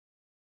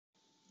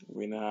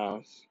We in the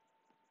house.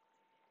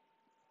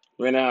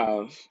 We're in the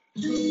house.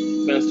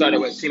 Gonna start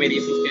it with Si Me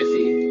Dices Que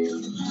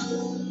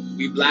Si.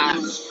 We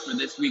blast for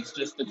this week's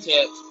Just the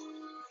Tip.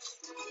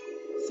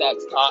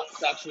 Sex talk,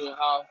 sexual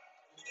health.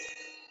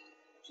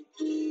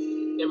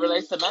 It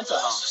relates to mental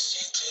health.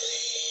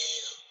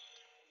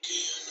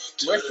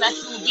 We're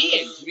sexual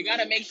beings. We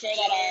gotta make sure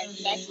that our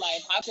sex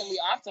life, how can we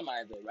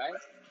optimize it, right?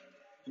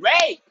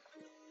 Ray!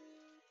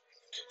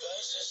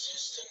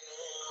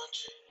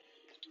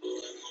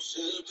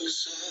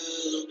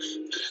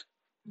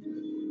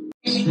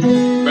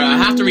 Bro, I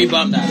have to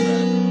rebump that,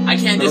 bro. I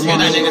can't just hear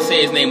that nigga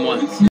say his name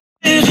once.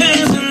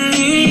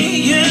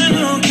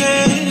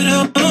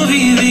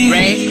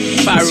 Ray,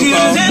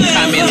 Farruko,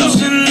 Camilo.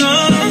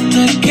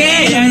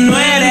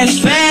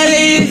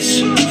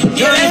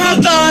 Yo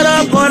dejo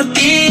todo por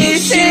ti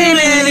si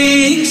me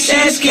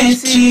dices que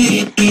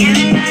sí.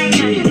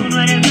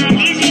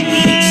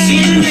 Si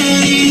me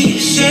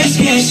dices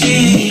que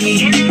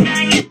sí.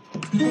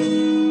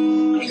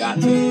 Got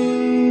to.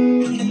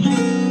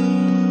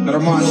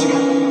 Gramática.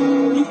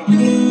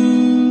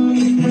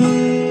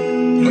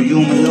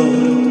 Oyúmelo.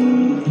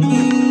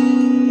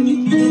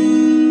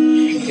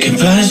 ¿Qué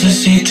pasa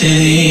si te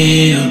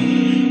digo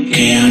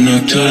que ya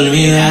no te he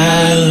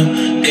olvidado,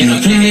 que no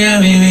aprendí a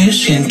vivir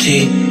sin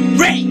ti?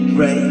 Ray,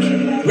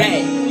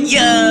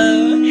 yo.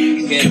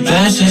 ¿Qué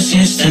pasa si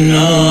esta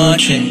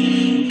noche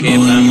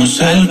jugamos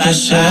al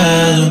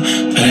pasado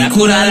para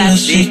curar la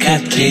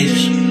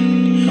cicatriz?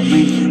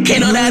 Que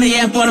no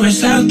daría por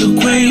besar tu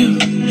cuello,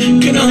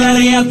 que no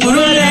daría por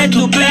oler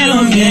tu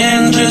pelo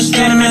mientras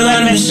te me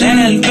duermes en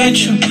el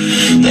pecho.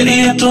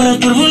 Daría todo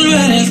por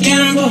volver el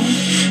tiempo.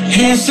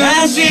 Es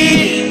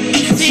así,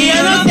 si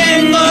yo no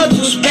tengo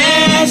tus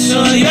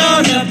besos,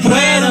 yo no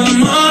puedo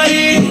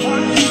morir.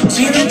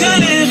 Si no te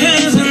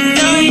alejas de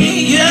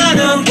mí, yo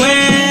no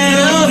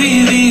puedo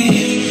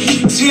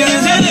vivir. Si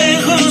desde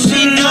lejos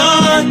y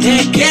no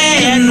te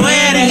quieren, no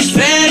eres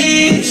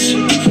feliz.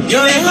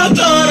 Yo dejo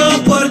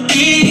todo por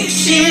ti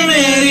si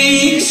me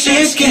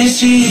dices que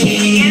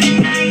sí.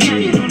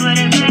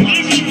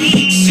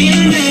 Si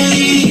me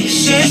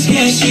dices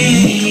que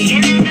sí.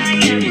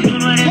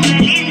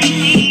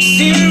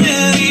 Si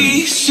me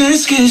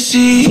dices que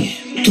sí.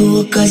 Tu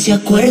boca se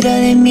acuerda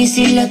de mí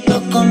si la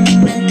toco, mi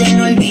mente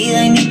no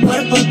olvida y mi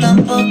cuerpo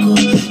tampoco.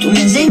 Tú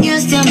me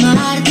enseñaste a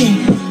amarte,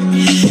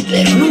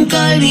 pero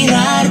nunca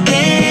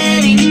olvidarte.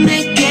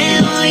 Dime qué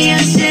voy a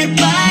hacer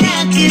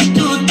para que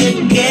tú te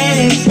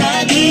quedes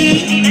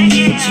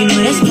aquí. Si no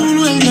eres tú,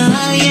 no es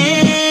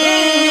nadie.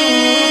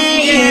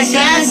 Y es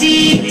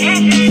así,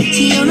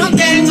 si yo no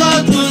tengo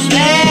tus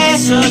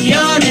besos,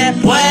 yo no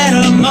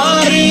puedo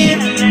morir.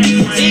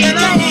 Si yo no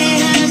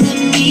alejas de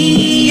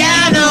mí,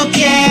 ya no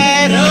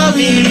quiero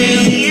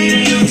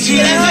vivir. Si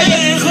dejo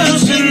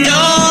lejos y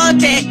no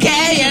te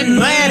quieren,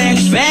 no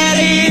eres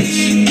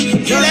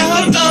feliz. Yo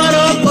dejo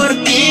todo por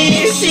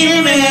ti si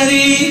me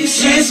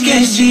dices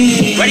que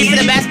sí. Ready for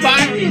the best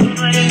part?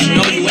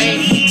 No, you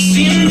ain't.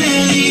 Si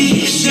me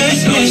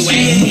dices No, que you sí.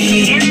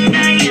 ain't.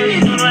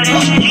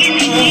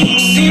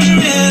 Si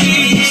me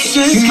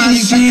dices Si me que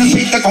dices que sí.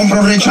 sí, te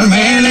compro Richard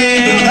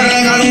Mele. Te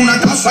regalo una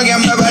casa que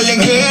en Beverly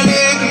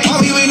Hills. Pa'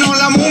 vivirnos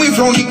la movie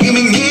flow, Nicki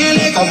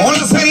Minaj. Como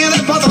la serie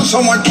del patrón,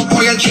 somos el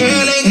Popo y el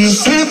Chile.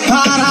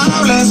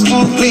 Inseparables,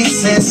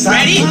 cómplices,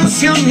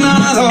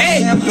 apasionados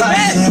de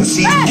placer.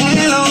 Si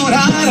me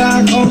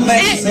lograra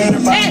convencer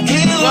para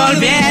que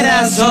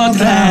Volvieras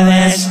otra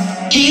vez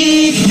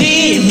y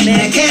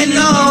dime que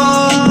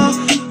no.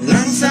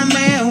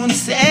 Lánzame un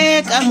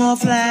C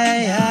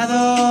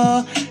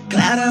camuflajeado,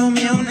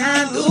 aclárame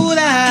una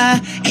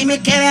duda y me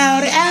quedé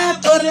ahora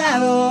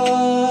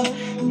atorado.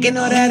 Que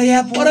no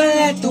daría por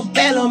oler tu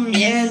pelo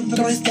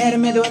mientras te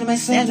me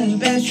duermes en el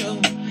pecho.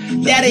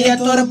 Te haría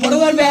todo por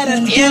volver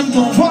el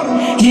tiempo.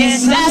 Y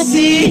es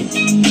así,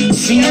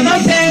 si yo no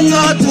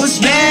tengo tus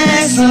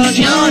besos,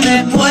 yo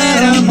no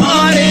puedo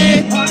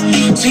morir.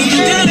 Si tú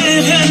te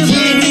alejas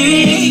de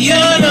mí,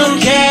 yo no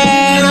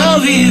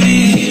quiero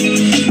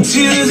vivir.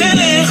 Si desde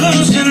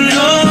lejos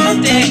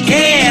no te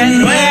quedan,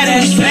 no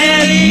eres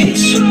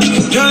feliz.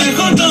 Yo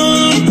dejo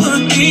todo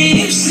por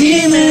ti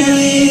si me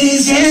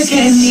dices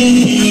que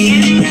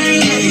sí.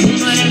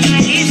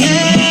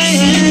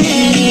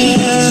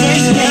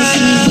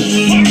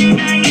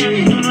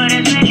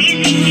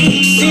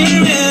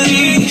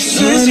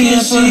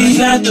 Por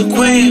besar tu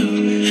cuello,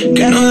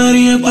 que no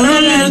daría por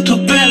oler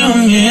tu pelo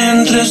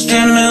mientras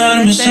te me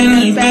duermes en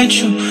el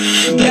pecho.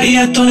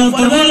 Daría todo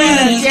por volver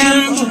el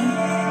tiempo.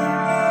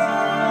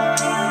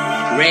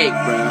 Rake,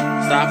 bro.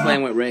 Stop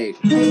playing with Rake.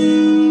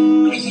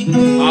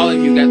 All of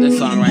you get this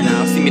song right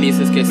now. Si Me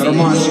Dices Que Si.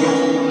 Gramática.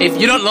 If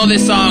you don't know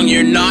this song,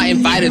 you're not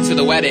invited to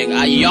the wedding.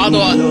 Y'all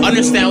don't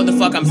understand what the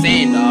fuck I'm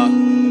saying, dog.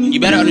 You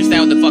better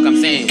understand what the fuck I'm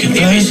saying. ¿Qué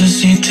pasa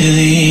si te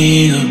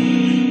digo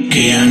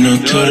que ya no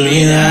te he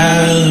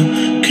olvidado,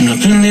 que no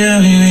aprendí a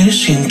vivir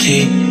sin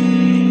ti?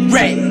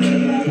 Rake.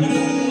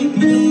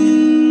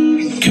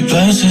 ¿Qué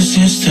pasa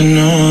si esta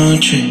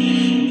noche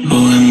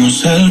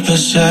jugamos al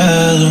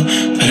pasado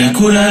para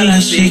curar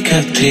la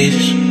cicatriz?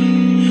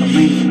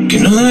 Que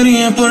no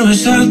daría por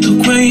besar tu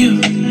cuello,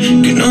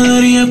 que no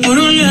daría por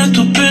oler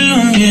tu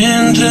pelo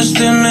mientras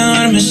te me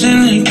duermes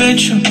en el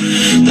pecho.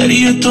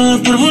 Daría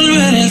todo por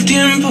volver el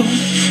tiempo.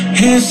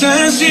 Es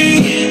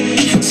así,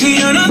 si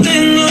yo no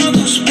tengo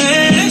tus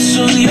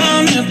besos,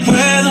 yo me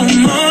puedo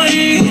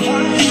morir.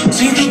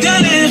 Si tú te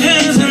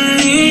alejas de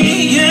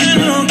mí, ya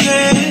no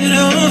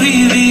quiero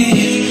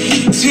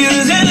vivir. Si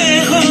desde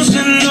lejos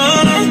se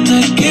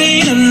nota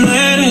que ya no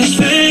eres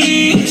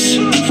feliz,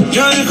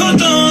 yo dejo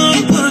todo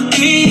por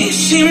ti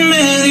si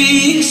me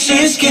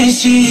dices que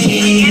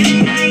sí.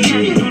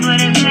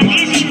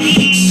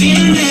 Si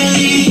me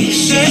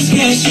dices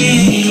que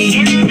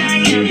sí.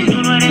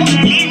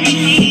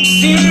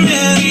 Si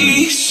me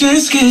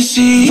dices que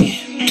sí.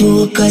 Tu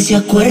boca se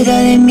acuerda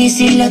de mí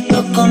si la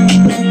toco, mi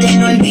mente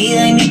no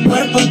olvida y mi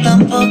cuerpo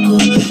tampoco.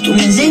 Tú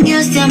me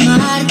enseñaste a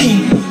amarte,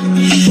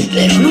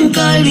 pero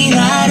nunca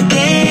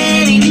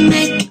olvidarte.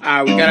 Dime.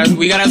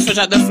 We gotta switch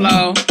out the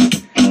flow.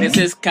 This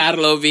is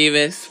Carlo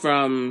Vives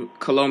from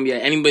Colombia.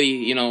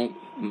 Anybody, you know,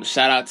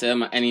 shout out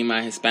to any of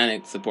my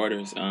Hispanic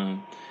supporters.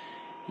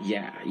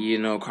 Yeah, you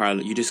know,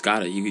 Carlo, you just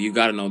gotta, you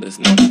gotta know this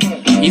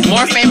nigga. He's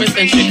more famous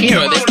than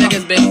Shakira. This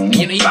nigga's been,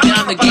 you know, he's been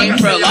on the game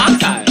for a long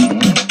time.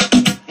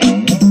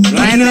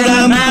 No hay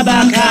nada más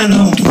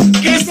bacano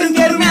que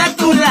sentirme a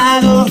tu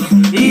lado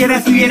y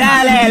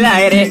respirar el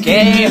aire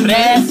que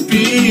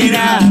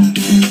respira.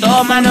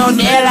 Tómanos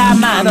de la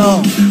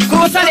mano,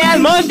 cruzaré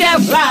el monte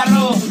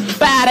claro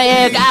para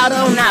llegar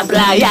a una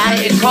playa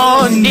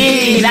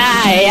escondida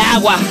de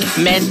agua,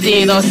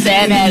 metidos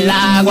en el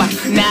agua,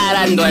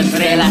 nadando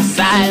entre las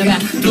algas,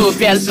 tu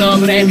piel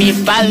sobre mi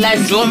espalda,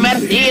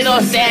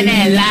 sumergidos en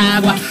el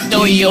agua,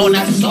 tú y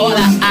una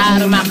sola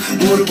arma,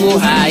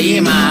 burbuja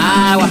y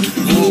más agua,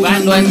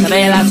 jugando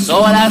entre las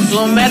olas,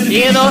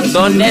 sumergidos,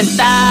 ¿dónde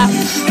está?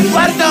 El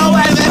cuarto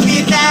vuelve a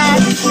pitar,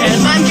 el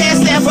man que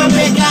se fue a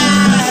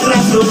pecar,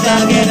 la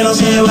fruta que no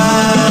se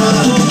va,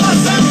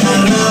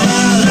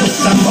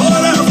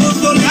 Zamora,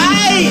 fútbol,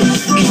 ¡ay!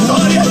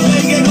 Historias que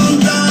hay que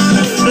contar,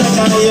 la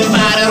calle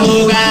para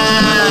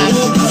jugar.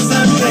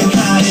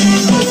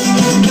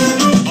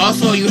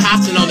 Also, you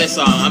have to know this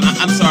song.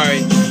 I'm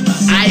sorry.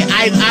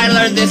 I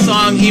learned this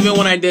song even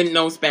when I didn't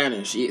know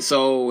Spanish.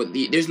 So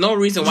there's no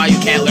reason why you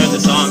can't learn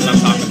the songs I'm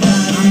talking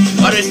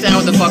about. Understand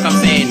what the fuck I'm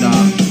saying,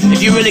 dog.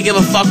 If you really give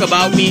a fuck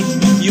about me,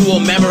 you will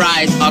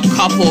memorize a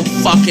couple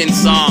fucking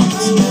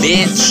songs,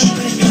 bitch.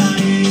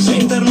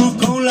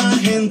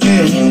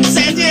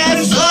 Sentir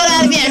el sol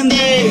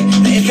ardiente,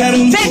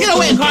 take it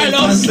away,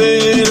 Carlos.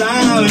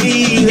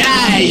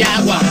 Ya hay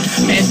agua,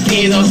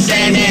 metidos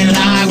en el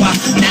agua,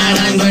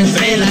 nadando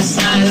entre las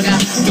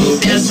algas, tu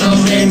piel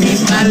sobre mi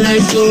espalda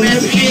y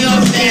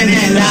sumergidos en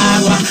el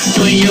agua,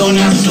 tú y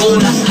una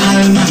sola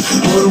alma,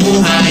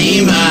 burbuja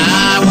y más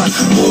agua,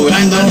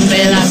 jugando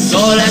entre las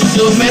olas,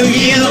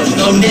 sumergidos,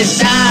 ¿dónde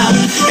está?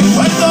 El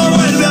puerto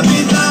vuelve a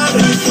pitar,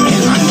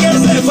 el ángel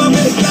se fue a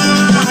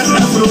pescar,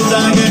 la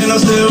fruta que no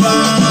se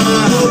va.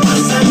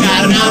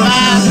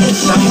 Carnaval,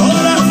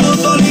 Zamora,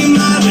 fútbol y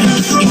mar,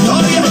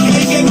 historias que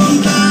hay que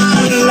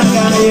contar, la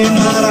calle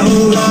para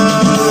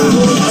jugar.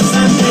 Pasa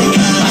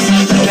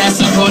el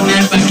beso con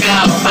el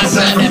pecado,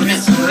 pasa el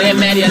beso de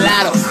medio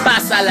lado,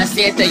 pasa las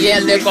 7 y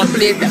el de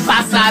complique,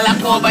 pasa la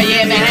copa y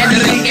el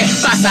Enrique,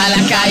 pasa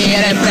la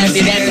calle el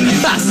presidente,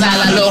 pasa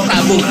la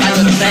loca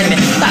buscando el frente,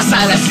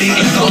 pasa la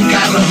sigue con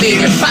Carlos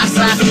Vives,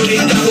 pasa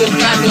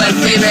buscando el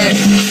pibe.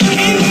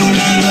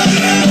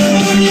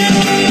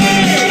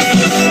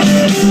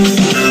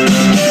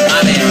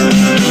 A ver,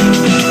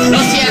 lo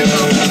siento.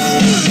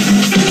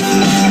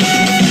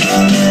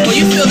 Well,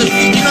 you know the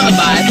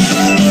vibes.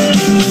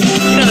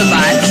 You know the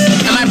vibes.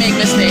 I might make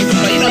mistakes,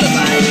 but you know the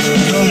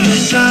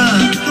vibes.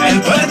 El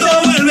puerto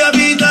vuelve a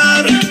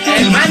pitar,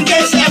 el man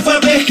que se fue a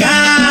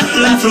pescar,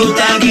 la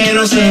fruta que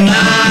no se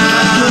va.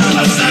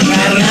 Pasa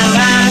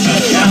carnaval,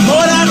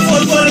 amor al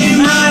fútbol y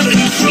mar,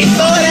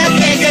 historias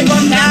que hay que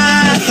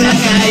contar, la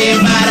calle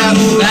para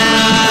jugar.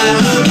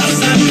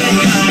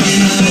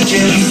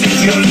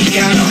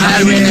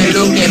 Alvin,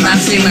 Luque,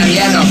 Maxi,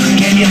 Mariano,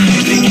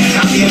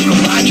 Javier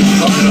Corbacho,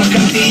 con los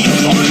castillos,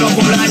 con los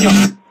bolaños.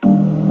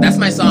 That's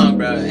my song,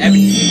 bro.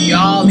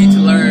 Y'all need to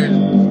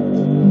learn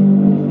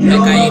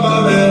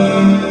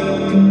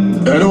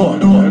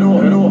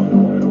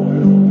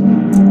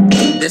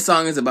This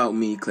song is about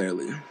me,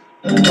 clearly.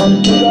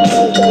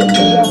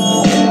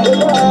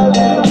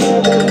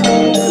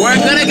 We're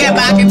gonna get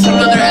back into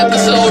another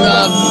episode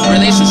of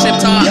Relationship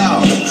Talk.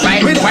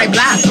 Right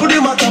black. Do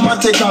the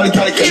mathematical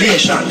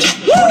calculation.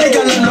 They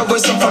got in love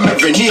with some from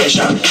every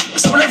nation.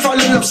 Some of them fall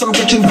in love, some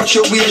catch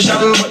infatuation,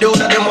 but the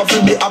other them have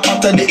to be a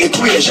part of the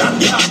equation.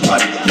 Yeah,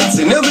 but that's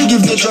it. Never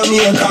give the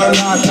Jamaican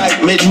heart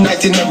like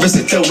midnight in every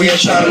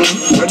situation.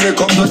 When they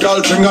come to girl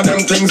thing of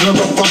them things, we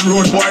rough on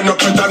road, wind up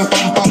it and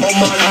pump up, oh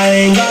man.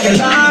 I ain't gotta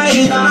lie.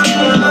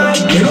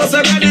 You know,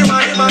 say, God,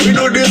 man, we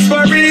do this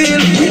for real.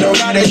 We don't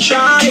got gotta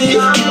try.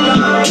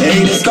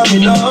 Ladies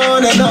coming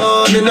on and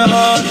on and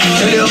on.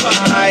 Tell you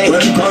why.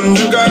 Welcome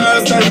the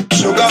girls and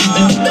sugar.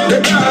 The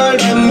girl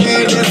them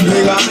need this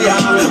bigger,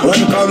 yeah.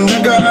 Welcome the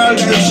girl and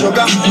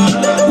sugar.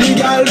 The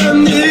girl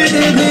them need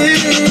me.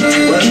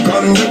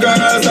 Welcome the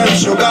girls and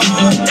sugar.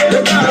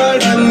 The girl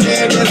them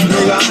need this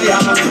bigger,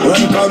 yeah.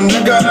 Welcome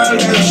the girl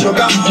and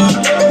sugar.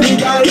 The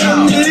girl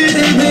them need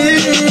me.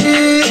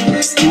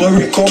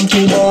 Story come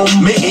to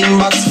home. Me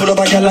inbox full of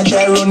a girl a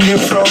try run the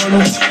front.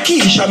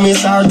 Keisha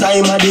miss her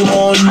time at the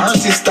month. Her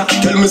sister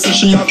tell me say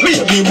she have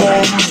baby bum.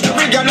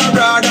 Every girl a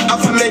brother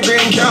have a me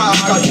green card.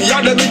 Cause me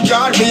a the big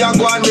card, me a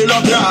go and me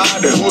love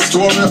yard. The whole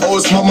story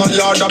house, mama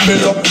yard a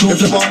build up to.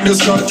 If you want this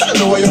girl, tell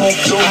me what you up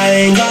to.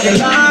 I ain't gotta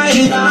lie.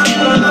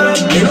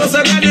 You know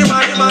say get the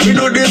man, we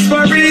do this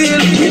for real.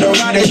 We don't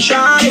gotta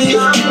try.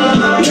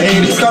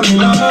 Ladies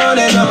coming on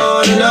and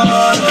on and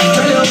on.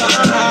 Tell you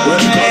why.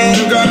 Welcome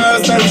the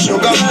girls and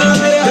sugar.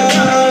 The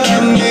girl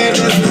them need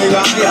this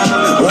bigger,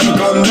 yeah.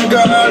 Welcome the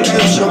girl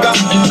them sugar.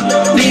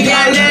 The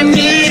girl them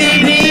need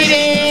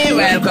it.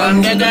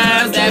 Welcome the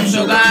girls them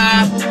sugar.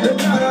 The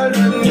girl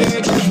them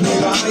need this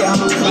bigger, yeah.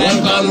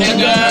 Welcome the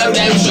girls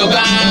them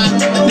sugar.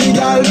 The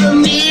girl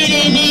them Need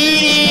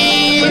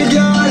it. every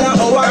girl,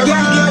 oh a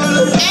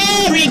girl.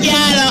 Every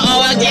girl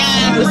our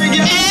girl.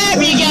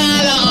 Every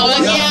girl our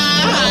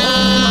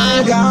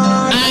girl.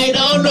 I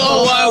don't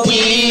know what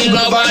we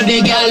love all the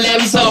girl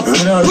them so.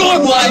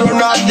 Road boy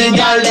run out the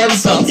girl them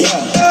so.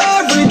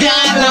 Every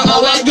girl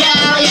our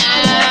girl,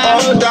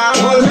 yeah. Hold on,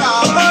 hold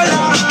on, hold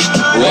on.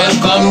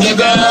 Welcome the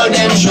girl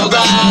them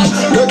sugar.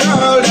 The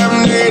girl them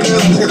need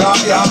this nigga,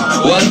 yeah.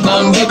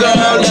 Welcome the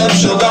girl them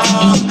sugar.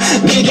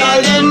 The girl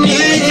them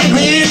need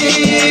me.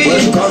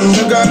 Welcome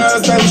the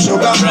girls them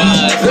sugar.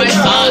 The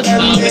girl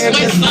them need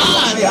this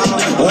nigga, yeah.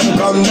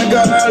 Welcome the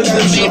girl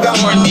them sugar.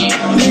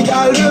 The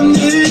girl them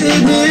need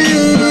me.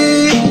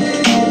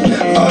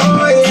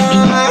 Oh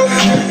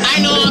yeah.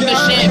 I know I'm the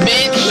shit,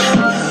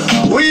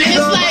 bitch. We And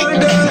it's like,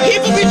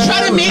 people be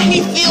trying to make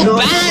me feel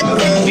bad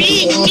for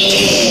being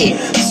me.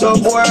 So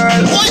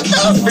world. What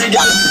the fuck?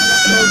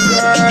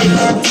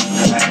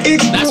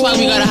 That's why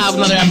we gotta have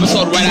another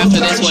episode right after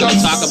this one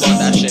to talk about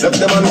that shit. Left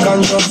them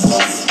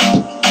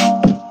unconscious.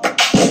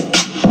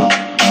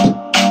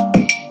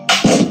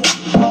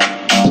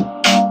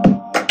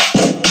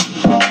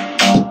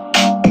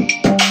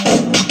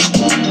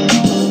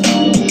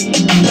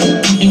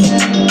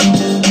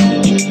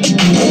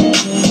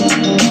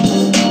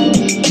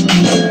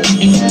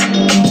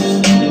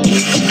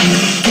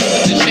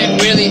 This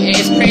shit really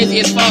is crazy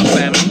as fuck,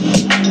 man.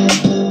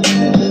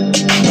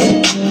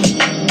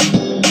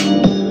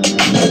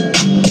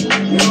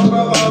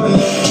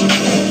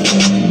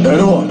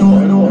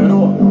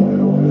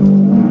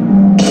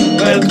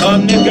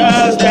 Welcome the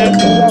girls that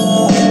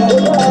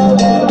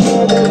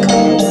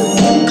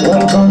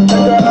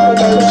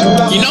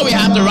you know we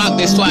have to rock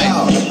this twice.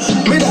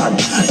 Me dad,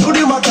 do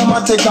the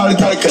mathematical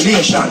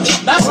calculation.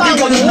 That song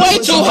was way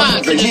too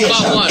hot for just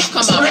about once.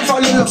 Come on, man.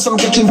 Fall in love some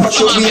catching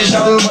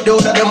infatuation, but the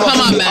other them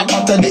Come on, man.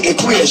 part of the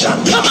equation.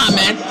 Come on,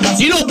 man.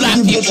 You know black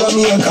people.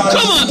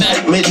 Come on, man.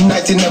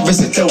 Midnight in every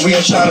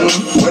situation.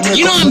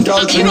 You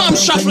know I'm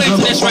shuffling to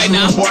this right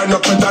now. Come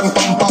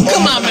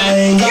on,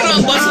 man. You know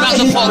I'm busting out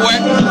the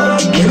footwork.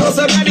 You know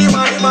say daddy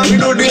man, we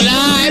do We this.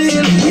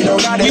 live. We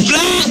don't got We it.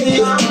 black.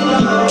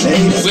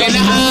 Ladies We in the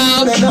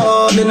house.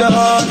 on and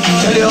on.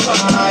 Tell you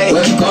why.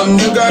 Welcome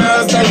the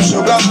girls and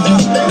sugar.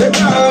 The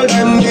girl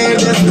them need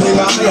this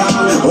bigger, yeah.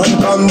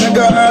 Welcome the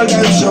girl and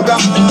sugar.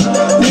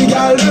 The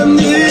girl them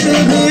need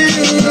me.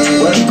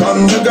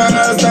 Welcome the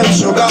girls and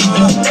sugar.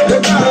 The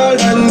girl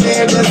them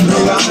need this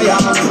bigger, yeah.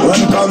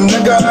 Welcome the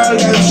girl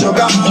and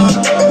sugar.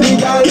 The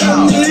girl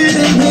them need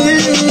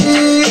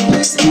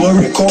me.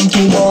 Story come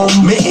to home.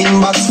 Me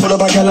inbox full of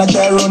a girl a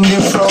try run the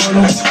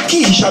front.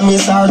 Keisha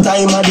miss her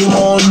time at the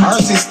month. Her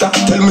sister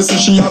tell me say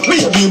she have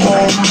baby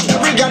bum.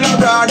 Every girl a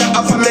brother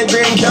have a me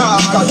green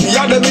card. Cause me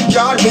a the big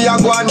card, me a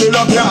go and me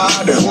love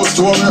yard. The whole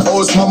story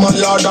house, mama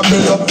yard a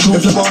build up to.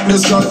 If you want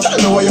this girl, tell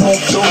me what you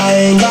up to.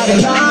 I ain't gotta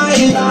lie.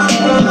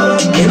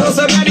 You know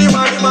say daddy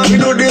man, we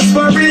do this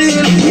for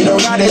real. We don't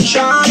gotta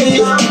try.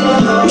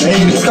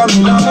 Ladies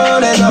coming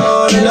on and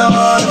on and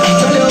on.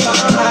 Tell you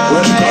why.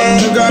 Welcome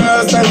the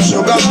girls and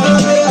sugar.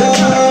 The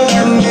girl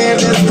them need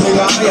this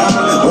bigger,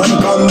 yeah.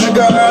 Welcome the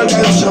girl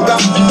and sugar.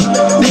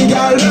 The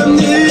girl them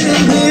need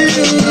me.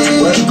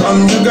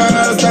 Welcome the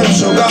girls and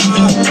sugar.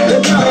 The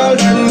girl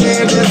them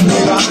need this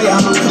bigger, yeah.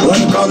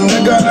 Welcome the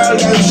girl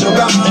and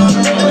sugar.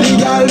 The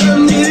girl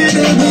them need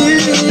me.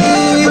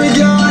 Every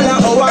girl a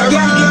our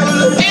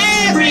girl.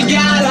 Every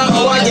girl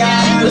our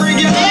girl.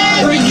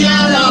 Every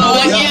girl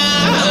our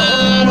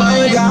girl.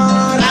 My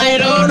God, I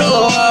don't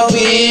know how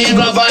we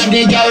love all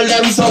the girl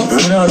them so.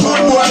 good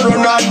boy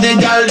run out the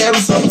girl them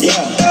so.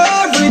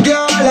 Every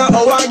girl a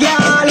our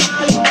girl.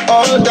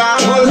 Hold on,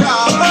 hold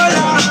on, hold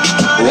on.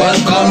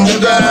 Welcome the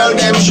girl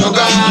them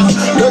sugar.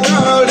 The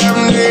girl them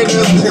need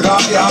this nigga,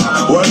 yeah.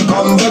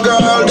 Welcome the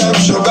girl them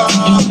sugar.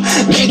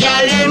 The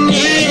girl them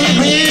need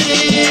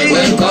me.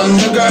 Welcome come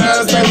the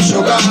girls, them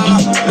sugar.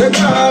 The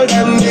girl,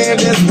 them need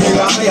this big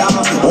higher.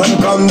 When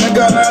come the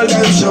girl,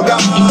 them sugar.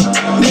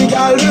 The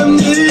girl, them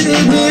need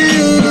me.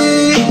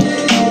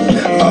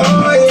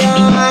 Oh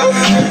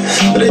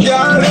yeah. The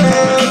girl,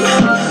 them.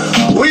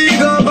 We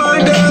go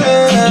by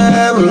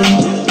them.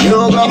 You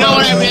know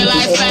what I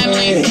realized,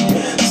 family?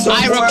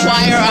 I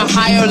require a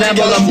higher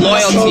level of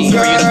loyalty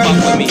for you to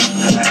fuck with me.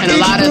 And a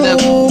lot of the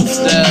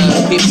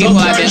people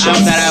that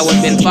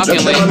I've been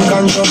fucking with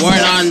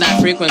weren't on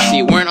that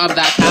frequency, weren't of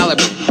that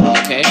caliber,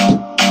 okay?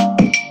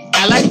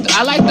 I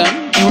liked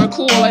them. They were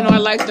cool, I know I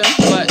liked them,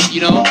 but, you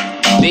know,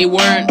 they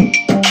weren't...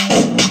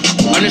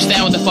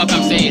 Understand what the fuck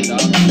I'm saying, dog.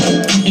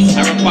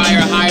 I require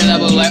a higher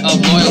level of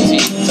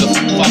loyalty to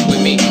fuck with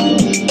me.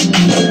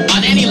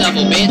 On any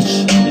level,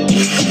 bitch.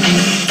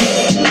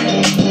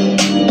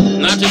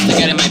 Not just to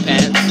get in my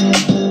pants.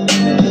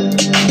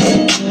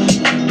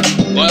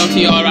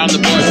 Loyalty all around the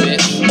board,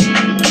 bitch.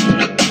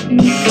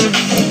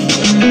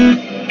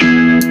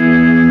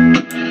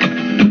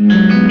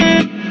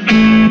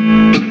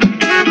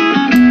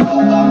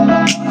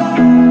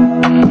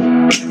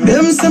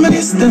 Them some of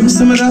this, them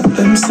some of that,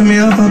 them some me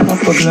have a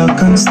pop a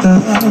Glock and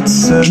start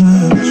search.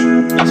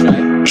 That's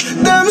right.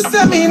 Them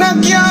say me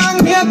not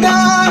young, me a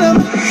down,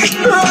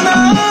 run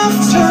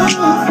after.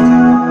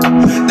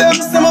 Them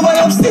say me buy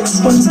up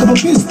 6 pounds, couple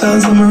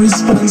pistols, and my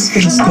response for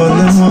the skull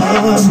them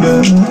warriors.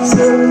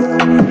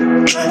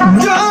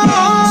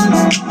 Gone,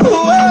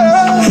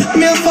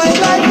 me a fight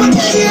like my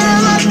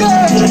can't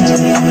dead.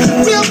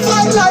 Me a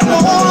fight like my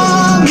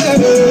wanted.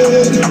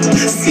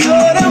 See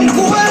how them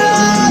quality.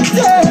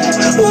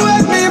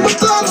 When me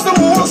becomes the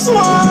most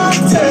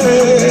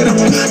wanted,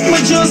 me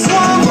just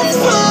want my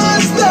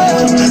first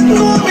step.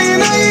 No me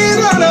no eat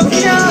and I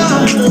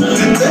can't.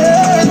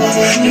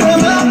 Them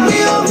lock me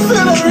up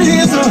for no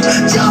reason.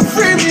 Just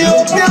free me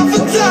up, me have to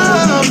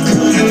talk.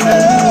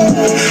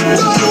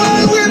 Don't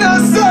while we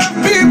not serve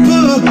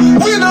people,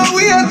 we no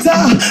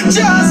waiter.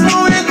 Just no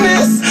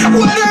witness.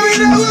 Whether we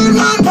the old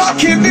man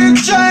pocket did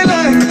try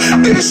like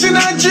dish in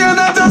a jail,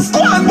 not just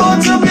one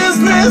but your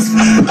business.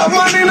 A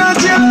man in a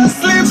jail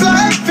sleeps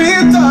like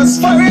fetus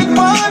for it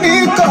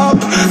money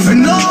cup for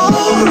no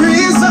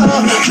reason.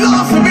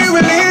 Not for me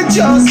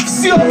religious.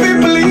 See how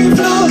people leave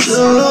us.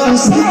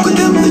 Stick with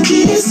them the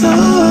Jesus.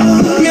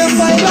 Me a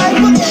fight like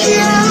my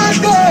can't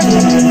dead.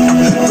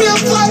 Me a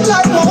fight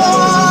like my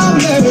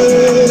wanted.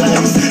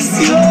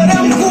 See how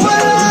them quality.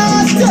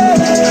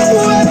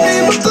 When me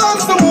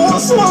becomes the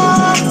most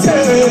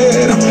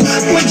wanted,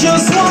 me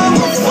just want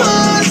my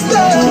first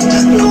step.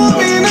 No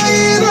me no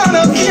eat and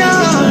I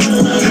can't.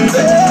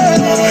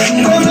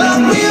 Them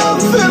lock me up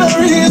for no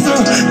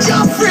reason.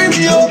 Just free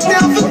me up, me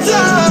have to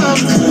talk.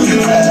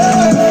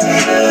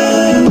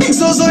 Big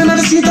so in the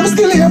street, I'm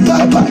still here,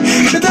 bye-bye.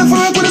 The time for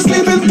work with the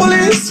sleeping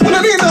police, when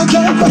I need no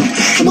drive-by.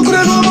 I'm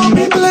gonna know about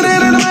people that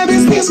ain't in my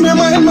business, me and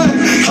my.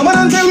 I'm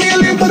gonna tell me a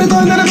link for the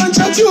gun that I'm gonna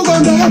chat, you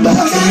gon' die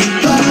bye.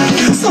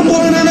 Some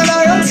boy in a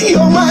loyalty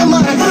on my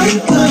mind.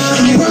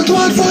 Work to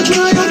hard for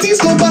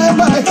royalties, go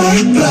bye-bye.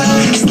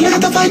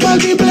 Slate to fight while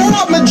people are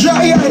up my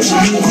dry eyes.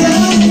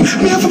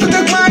 Me have to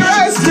protect my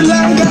rights till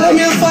I die.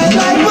 Me a fight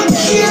like my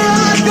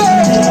can't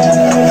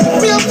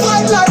dead. Me a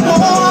fight like my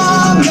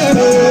wanted.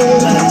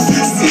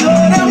 See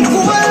all them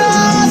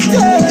quality.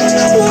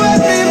 When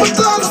me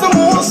becomes the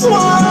most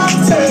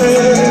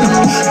wanted,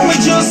 me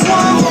just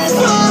want my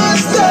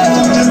first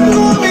step.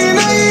 No me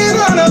no eat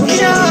and I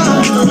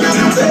can't.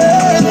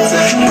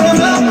 Them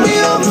lock me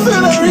up for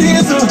no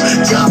reason.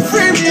 Just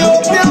free me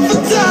up, me have to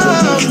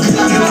talk.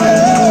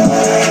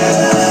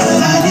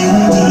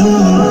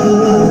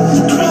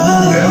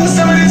 Them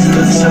some of this,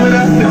 them some of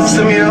that, them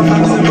some me up a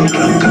couple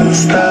Glock and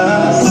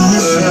stars.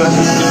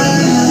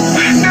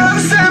 Them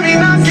say me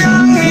not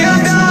young, me a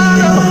down,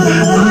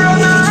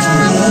 run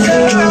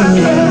after.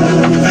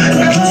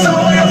 Them some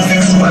boy up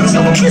 6 months,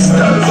 some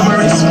pistols, some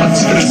response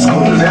for the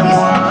school them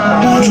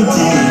want.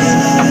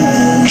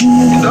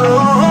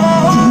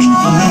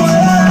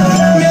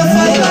 Me a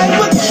fight like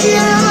my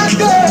can't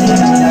dead.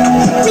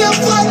 Me a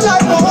fight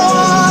like my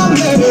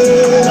wanted.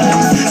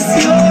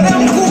 See how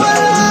them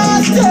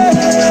quality.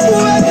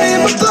 When me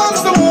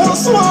becomes the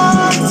most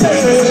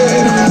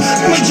wanted,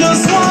 me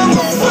just want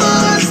my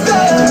first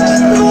step.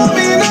 No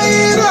me no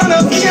eat and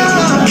I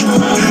can't.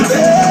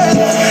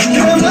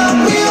 Them lock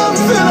me up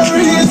for no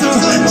reason.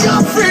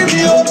 Just free me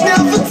up, me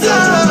have to talk.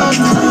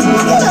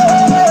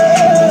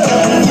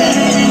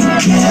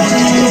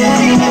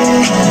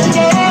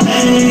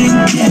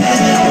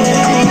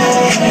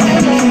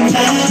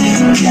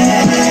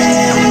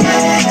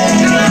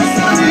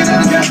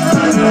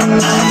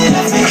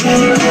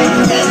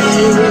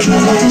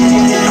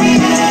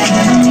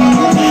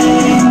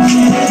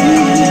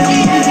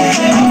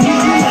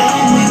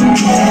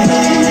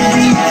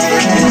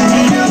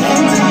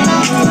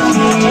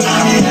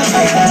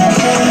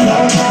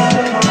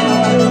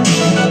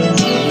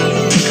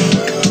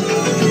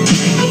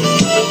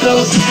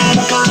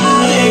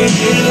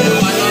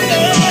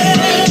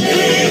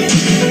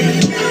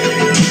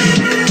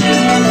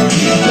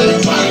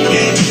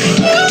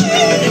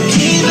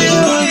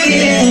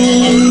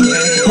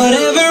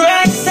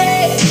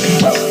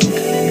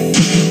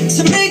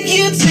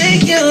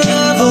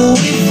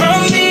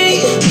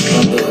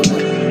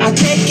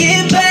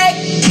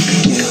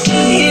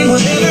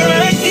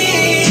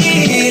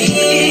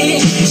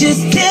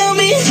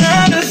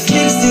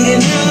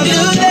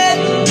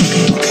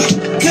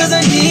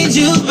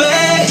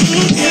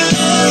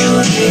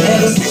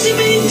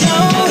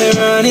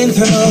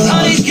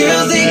 All these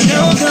girls, they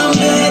don't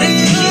compare to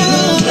you.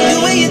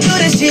 The way you do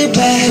that shit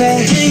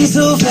back, things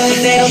so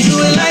fast, they don't do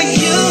it like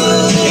you.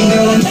 And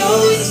girl, I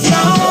know it's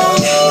wrong,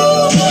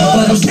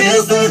 but I'm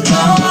still stuck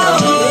on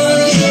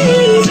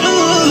you. The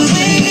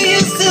way you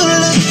used to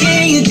look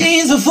in your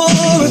jeans before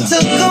I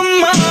took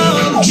them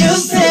off. You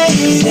said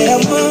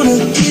I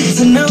wanna get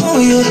to know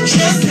you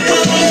just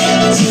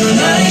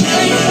tonight.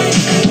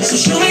 So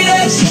show me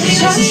that, show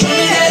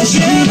me that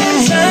you're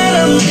trying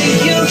to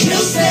make you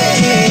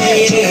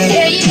say, yeah.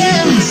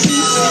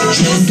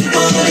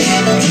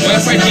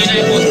 Where's my G9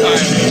 postcard?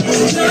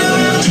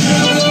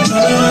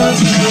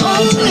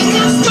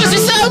 Pussy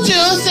so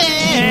juicy,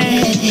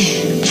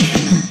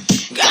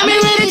 got me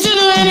ready to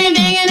do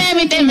anything and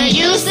everything that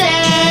you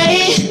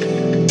say.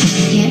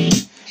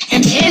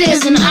 And it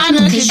is an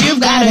honor, cause you've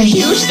got a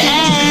huge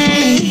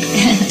thing.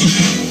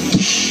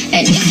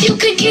 And if you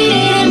could get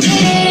it and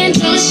put it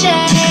into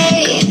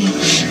shape,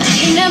 I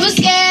ain't never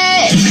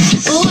scared.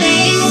 Ooh,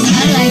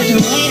 I like the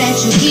way that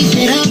you keep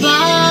it up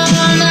all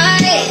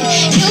night.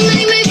 You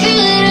make me feel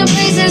it in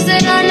places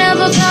that I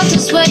never felt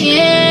this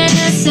way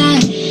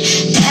inside.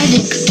 That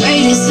is the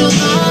greatest of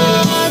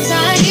all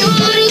time. You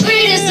are the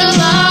greatest of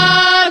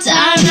all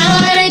time.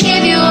 Now I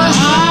give you a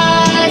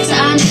hard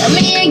time. Tell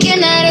me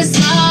again that it's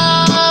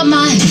all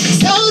mine.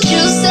 So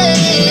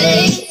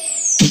juicy.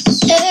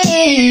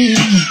 Hey.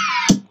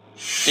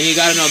 And you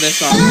gotta know this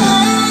song.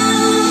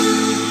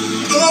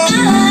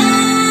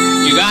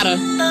 You gotta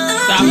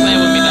stop playing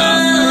with me, dog.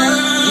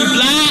 We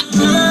black.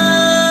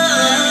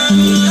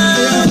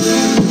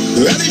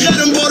 Me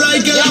dijeron por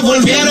ahí que la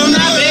volvieron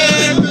a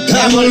ver,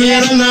 la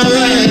volvieron a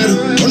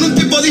ver. Con un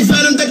tipo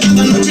diferente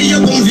cada noche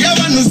yo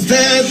confiaba en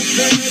usted.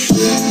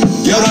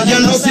 Y ahora ya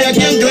no sé a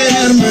quién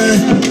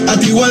creerme, a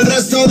ti o al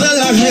resto de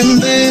la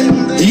gente.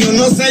 Y yo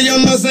no sé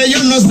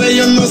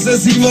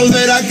si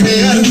volver a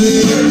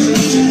creerte.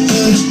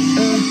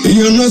 Y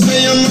yo no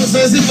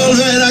sé si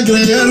volver a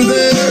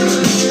creerte.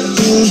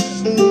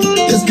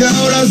 Es que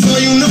ahora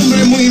soy un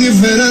hombre muy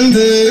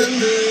diferente.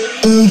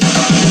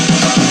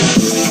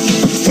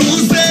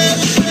 Usted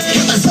que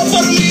pasó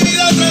por mi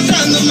vida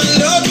tratándome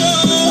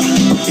loco.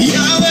 Y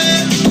ya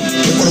ve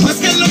que por más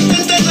que lo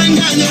intente no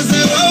engañe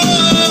ese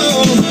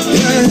bobo.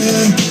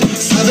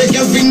 Sabe que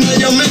al final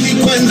yo me di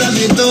cuenta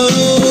de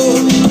todo.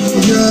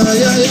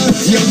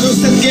 Y aunque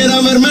usted quiera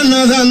verme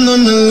nadando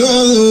en el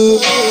lodo.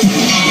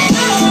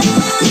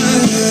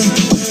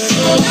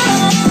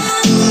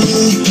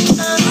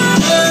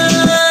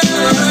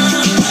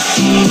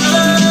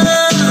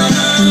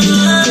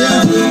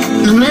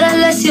 No me das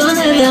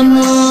lecciones de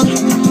amor,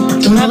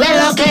 tú no ves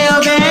lo que yo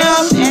veo.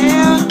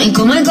 Me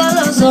comes con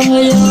los ojos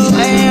yo,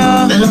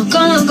 me los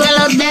como con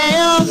los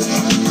dedos.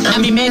 A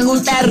mí me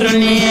gusta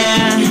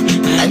ronear,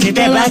 a ti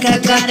te va a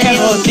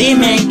cacareo.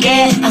 Dime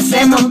qué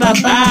hacemos,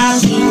 papá,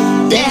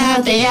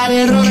 déjate ya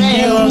de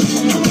roneo.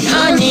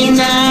 No,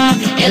 Nina,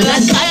 en la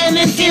calle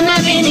me entiende a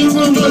mí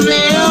ningún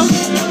boleo.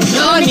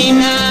 No,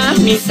 Nina,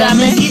 mi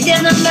examen si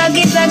tienen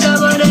aquí se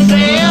acabó el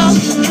recreo.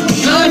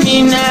 No,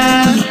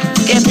 Nina,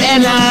 qué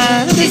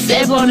pena si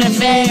se pone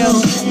feo.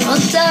 No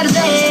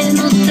tarde,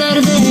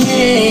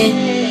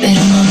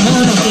 pero no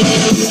lo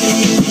creo.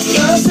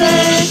 Yo sé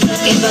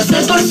que pasé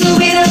por su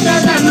vida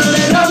tratando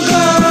de loco.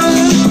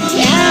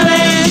 Ya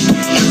ves,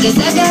 que aunque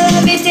sea que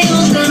la víctima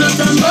usted no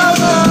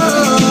tampoco.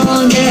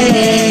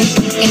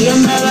 Que yo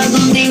andaba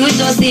contigo y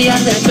tú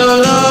hacías de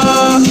todo.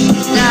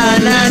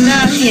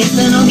 Y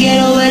esto no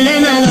quiero verle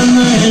nada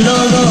más el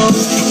lodo.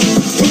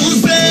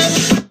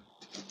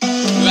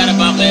 You gotta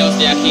bump lejos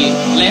de aquí,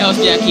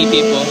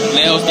 people.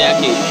 Lejos de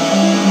aquí.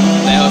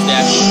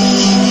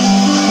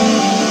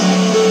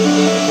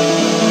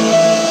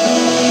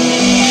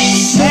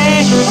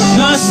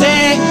 No sé,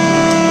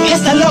 y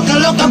está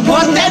loca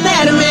por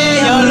tenerme,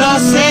 yo lo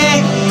sé.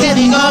 Te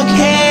digo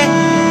que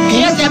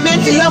yo también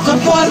estoy loco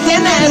por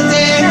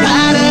tenerte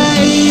para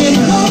ir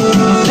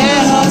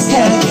lejos de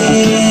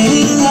aquí.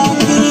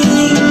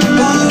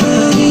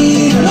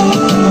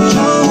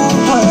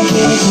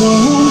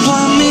 Junto a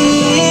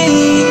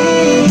mí,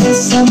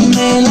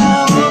 bésame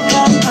la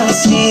boca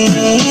así,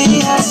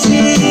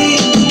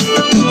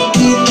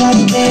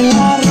 quítate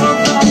la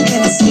ropa de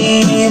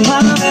encima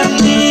de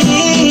mí,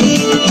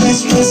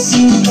 después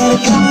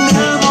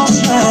intercambiamos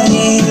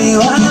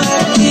arriba de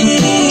ti,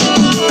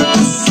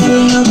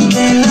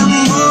 haciéndote el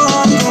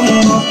amor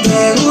como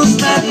te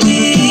gusta a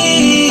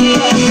ti.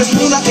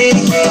 Desnúdate,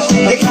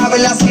 deja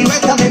ver la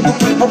silueta de tu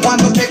cuerpo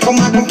cuando te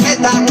coma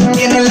completa.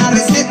 Tienes la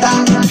receta,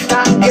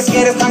 es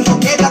que eres tan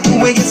coqueta, tu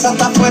belleza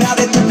está fuera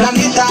de tu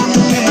planeta.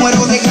 Me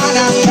muero de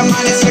ganas de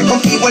amanecer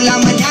contigo en la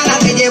mañana,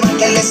 de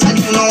llevarte el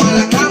desayuno a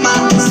la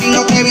cama. Si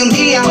no te vi un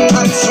día,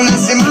 a veces una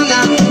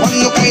semana,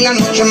 cuando cae la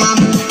noche,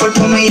 mami, tu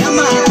cuerpo me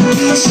llama.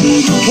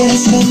 Si tú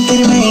quieres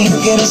sentirme, yo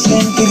quiero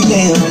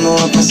sentirte,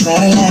 vamos a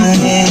pasarla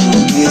bien.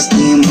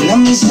 Estimula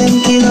mi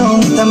sentido,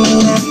 también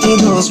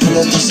latidos,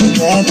 pero esto se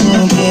cae tu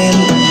piel.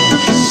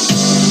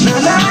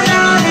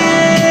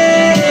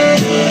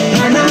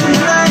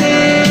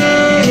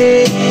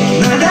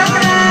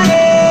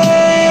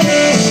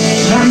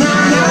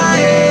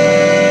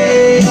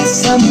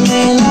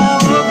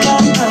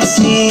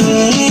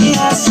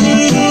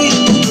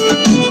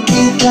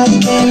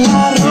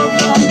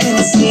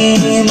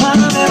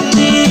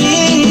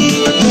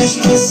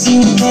 Después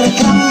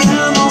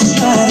intercambiamos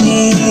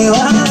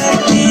arriba de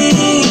ti,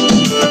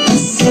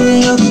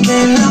 haciéndote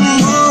el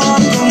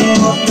amor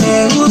como te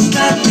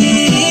gusta a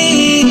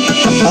ti.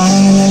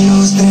 Apaga la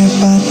luz,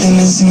 trépate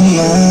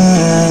encima.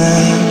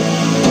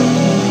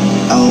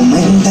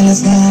 Aumenta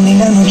las ganas y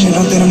la noche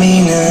no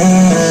termina.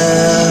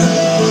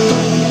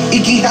 Y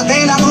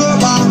quítate la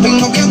ropa,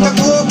 vengo que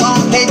te copa.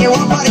 Te llevo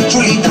a París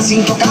chulita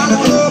sin tocar la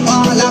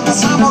ropa. La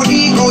pasamos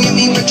rico y en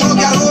mi pecho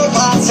te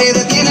arropa. Se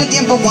detiene el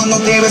tiempo cuando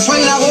te beso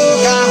en la boca.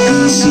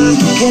 Si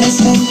tú quieres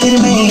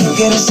sentirme y yo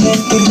quiero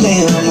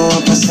sentirte, vamos a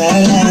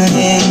pasarla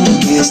bien.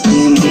 Que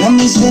estimula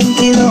mi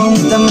sentido,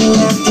 aumenta mis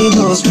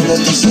latidos cuando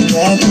estoy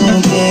cerca de tu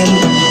piel.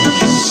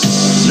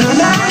 Na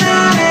na na,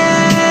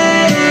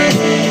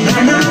 na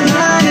na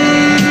na,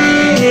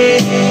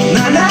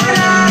 na na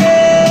na,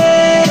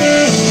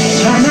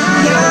 na na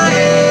na.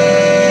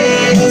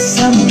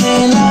 Bésame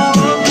la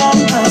boca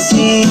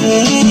así,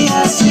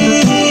 así.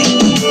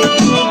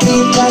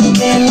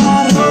 Quítate la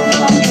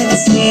ropa de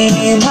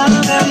encima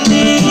de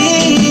mí.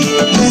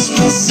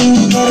 Después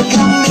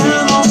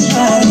intercambiamos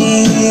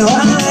arriba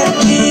de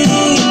ti,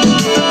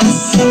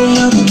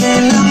 haciéndote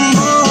el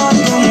amor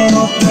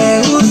como te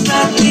gusta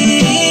a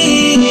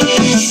ti.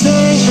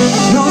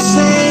 No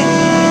sé,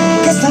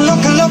 que estás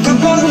loca, loca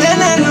por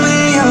tenerme,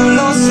 yo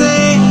lo sé.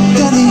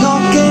 Te digo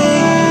que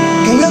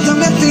yo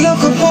también estoy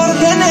loco por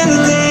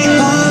tenerte.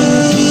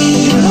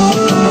 Ay, no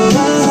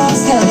vas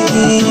de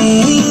aquí,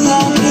 de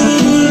aquí.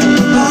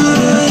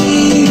 Ay,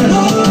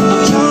 no,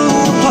 yo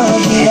para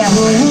ti,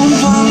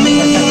 junto a mí.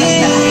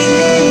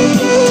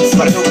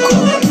 Farruko,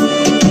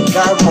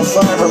 Carbon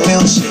Fiber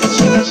Music,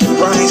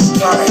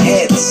 Rising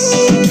Hits,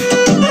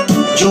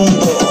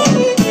 Jumbo,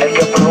 el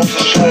que produce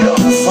suelo,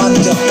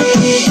 Phantom,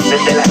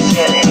 desde la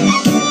sede,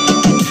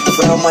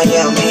 from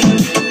Miami,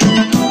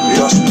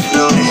 Los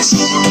Menores.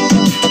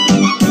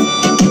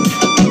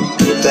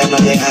 Ustedes no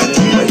llegan a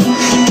este nivel.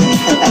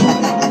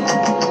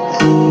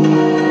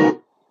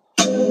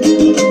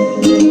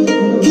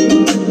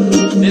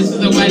 This is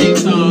a wedding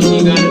song,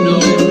 you gotta know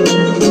it.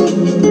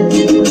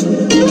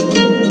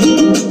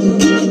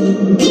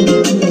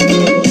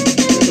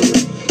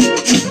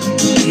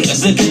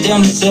 Desde que te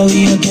amé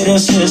sabía que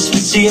eras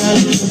especial.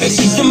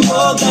 Existen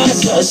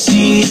pocas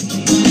así,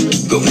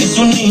 con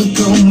esa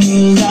única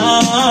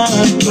humildad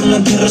con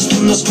la que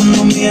respondes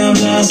cuando me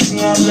hablas.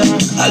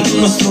 Algo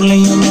nuestro le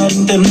llaman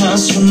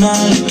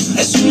internacional.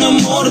 Es un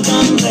amor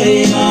tan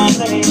real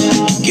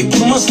que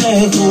por más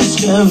lejos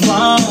que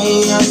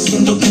vayas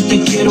siento que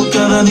te quiero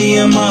cada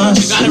día más.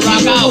 We gotta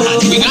rock out.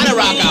 We gotta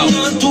rock out.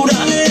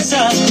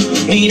 Naturaleza,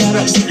 mirar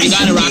al cielo y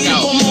gotta rock sentir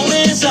out. cómo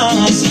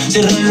besas.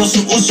 Cerrar los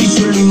ojos y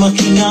solo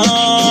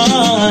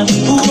imaginar.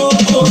 Tanto,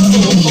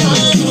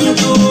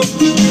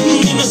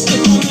 tienes que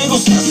tú me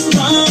gustas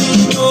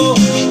tanto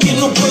que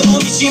no puedo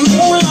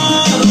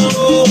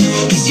disimularlo.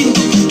 Y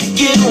siento que te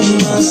quiero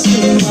más y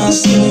más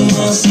y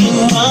más y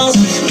más.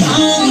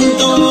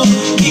 Tanto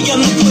que ya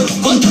no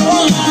puedo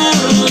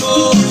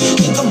controlarlo.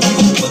 Que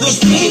tampoco puedo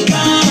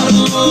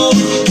explicarlo.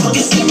 Porque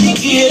es que te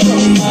quiero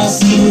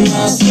más y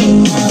más y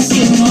más y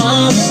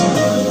más.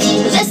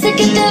 Desde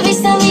que te vi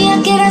sabía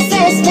que eras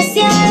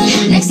especial.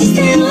 No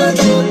existe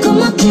otro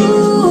como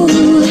tú,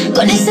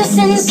 con esa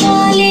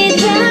sensualidad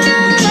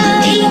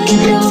y lo que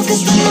provocas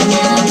cuando me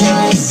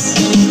hablas.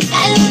 A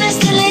lo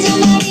nuestro le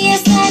llamaría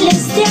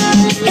celestial.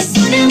 Es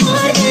un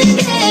amor tan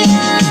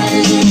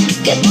real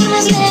que por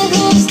más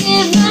lejos que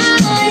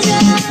vaya,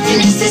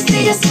 nuestra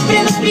estrella siempre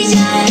va a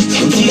brillar.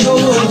 Contigo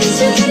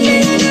disfrutar de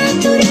la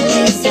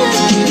naturaleza,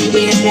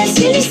 mirar al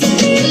cielo y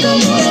sentir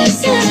como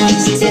besas.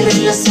 Cerrar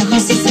los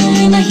ojos y solo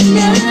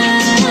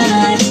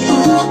imaginar.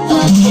 Tanto,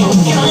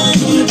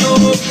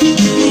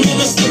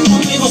 tienes que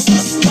conmigo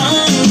estás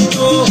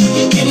tanto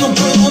que no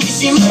puedo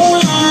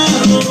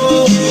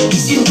disimularlo. Y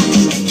siento que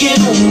te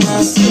quiero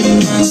más y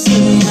más y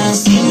más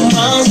y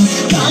más.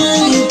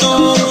 Tanto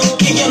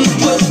que ya no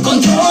puedo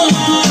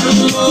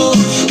controlarlo.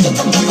 Yo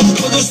tampoco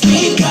puedo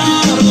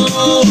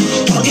explicarlo.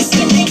 Porque es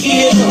que te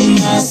quiero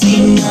más y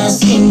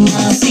más y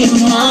más y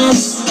más.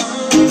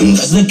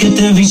 Desde que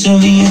te vi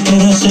sabía que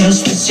eras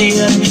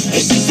especial.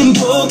 Existen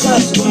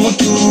pocas como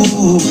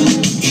tú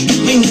y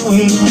tú me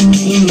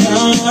iluminas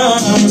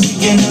y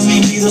llenas mi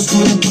vida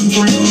oscura con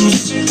tu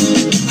luz.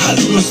 A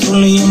lo nuestro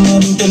le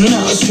llaman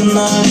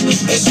internacional.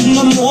 Es un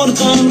amor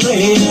tan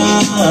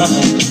real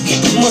que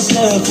por más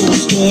lejos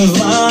que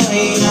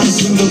vayas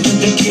siento que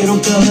te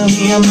quiero cada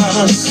día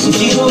más.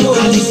 Quiero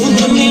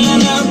disfrutar de la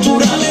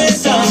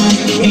naturaleza,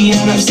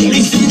 mirar al cielo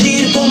y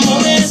sentir como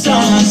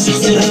besas.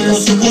 Cerrar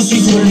los ojos y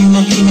solo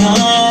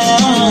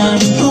imaginar.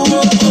 Tanto,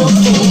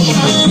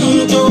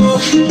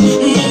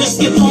 es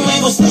que tú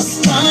me gustas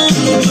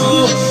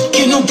tanto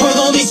que no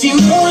puedo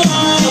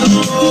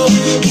disimularlo.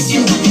 Y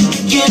siento que te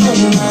quiero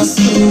más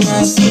y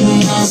más y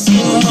más y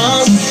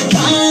más.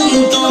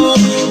 Tanto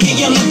que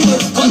ya no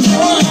puedo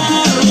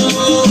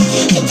controlarlo.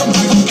 Yo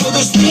tampoco puedo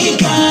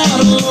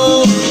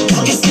explicarlo.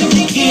 Porque es que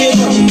te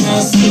quiero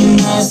más y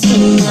más y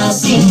más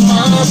y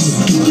más.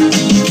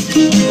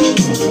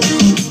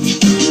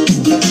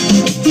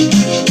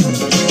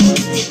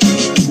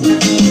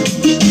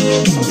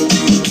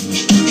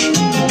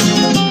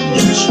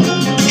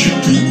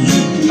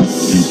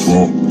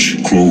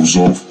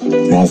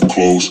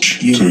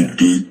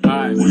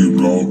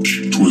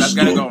 Let's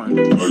get it going.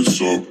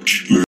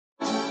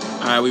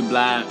 Alright, we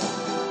black.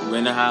 We're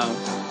in the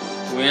house.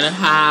 We're in the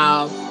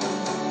house.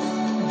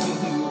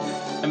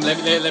 Let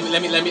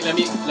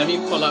me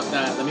pull up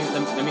that. Let me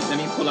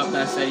pull up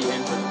that SETI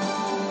intro.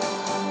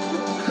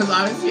 Cause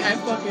honestly, I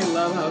fucking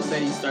love how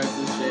SETI starts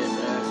this shit,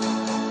 man.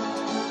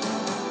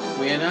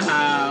 We're in the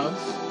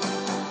house.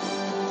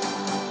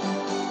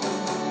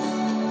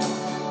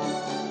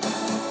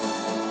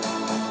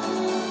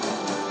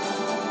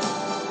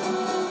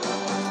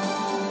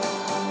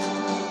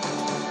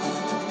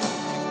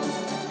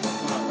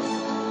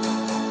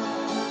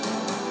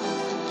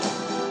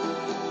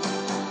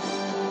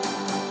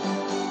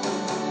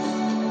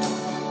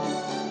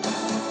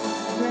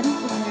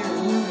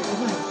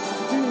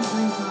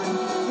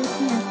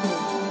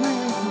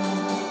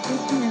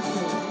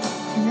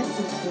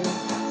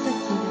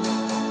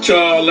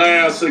 Y'all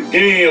ass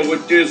again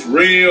with this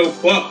real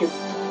fucker.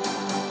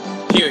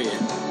 Period.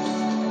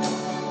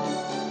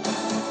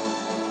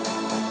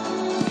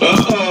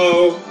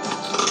 Uh-oh.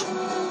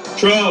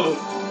 Trouble.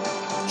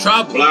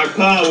 Black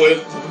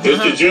Power.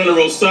 It's the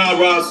General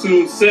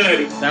Sarasu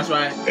SETI. That's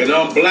right. And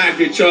I'm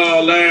black at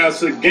y'all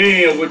ass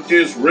again with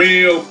this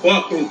real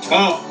fucking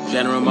talk.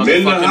 General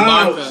motherfucking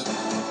Barker.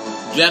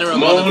 General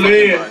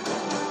motherfucking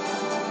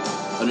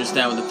Barker.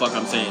 Understand what the fuck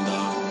I'm saying,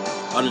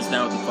 dog.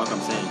 Understand what the fuck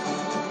I'm saying.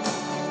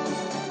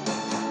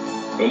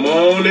 Come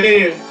on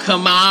in.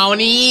 Come on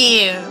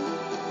in.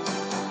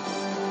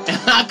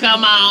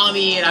 Come on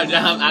in. I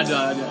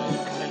do.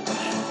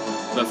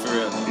 But for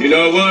real. You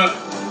know what?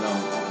 No.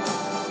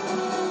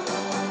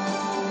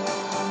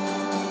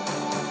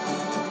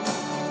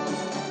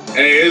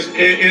 Hey,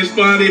 it's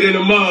funny than a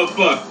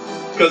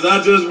motherfucker. Cause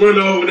I just went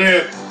over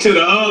there to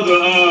the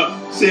other,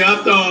 see, I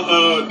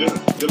thought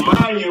the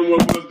Mayan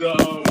one was the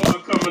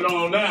one coming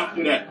on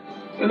after that.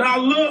 And I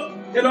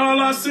looked, and all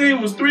I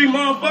seen was 3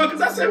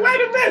 motherfuckers. I said, wait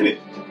a minute.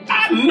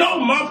 I know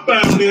my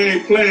family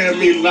ain't playing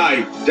me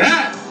like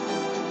that.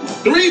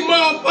 3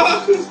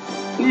 motherfuckers?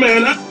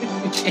 Man,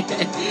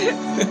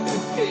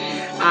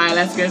 Alright,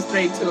 let's get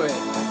straight to it.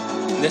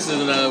 This is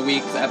another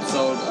week's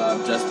episode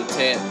of Just a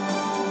Tip.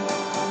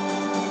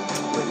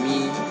 With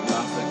me,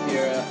 Rasa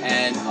Kira,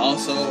 and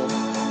also,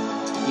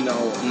 you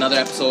know, another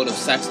episode of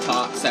Sex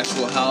Talk,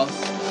 Sexual Health,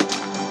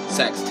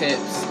 Sex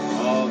Tips,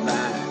 all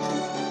that.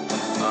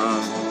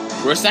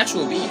 We're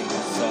sexual beings,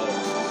 so,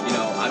 you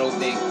know, I don't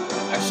think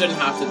I shouldn't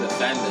have to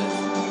defend this,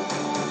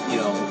 you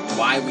know,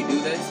 why we do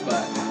this,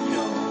 but, you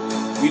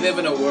know, we live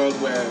in a world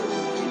where,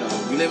 you know,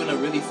 we live in a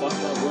really fucked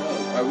up world,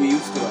 or we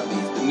used to at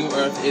least. The new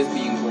earth is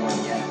being born,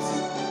 yes.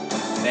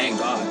 Thank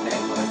God,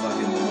 thank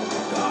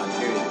motherfucking God,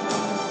 period.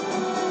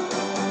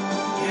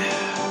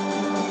 Yeah,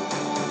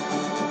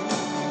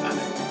 you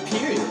know,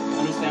 period.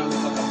 Understand what the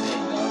fuck I'm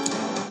saying, dog.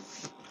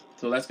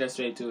 So let's get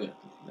straight to it.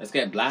 Let's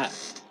get black.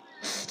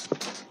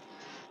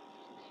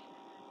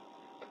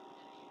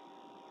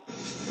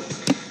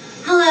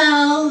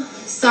 Hello.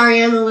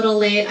 Sorry I'm a little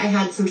late. I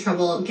had some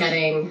trouble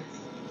getting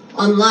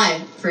on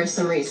live for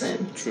some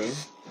reason. True.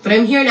 But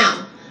I'm here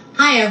now.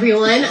 Hi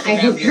everyone. I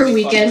hope your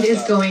weekend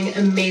is going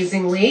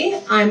amazingly.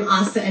 I'm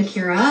Asa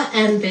Akira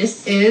and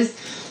this is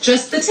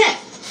Just the Tip.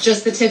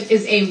 Just the Tip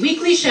is a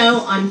weekly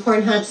show on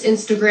Pornhub's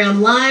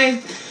Instagram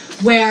Live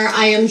where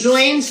I am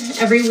joined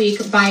every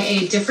week by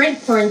a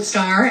different porn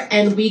star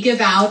and we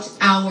give out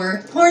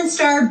our porn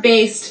star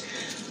based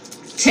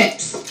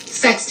tips.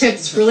 Sex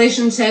tips,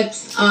 relationship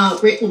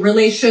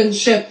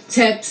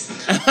tips.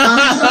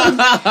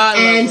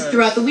 And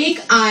throughout the week,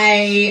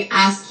 I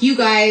ask you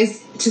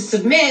guys to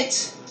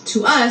submit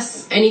to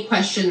us any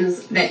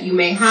questions that you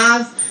may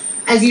have.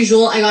 As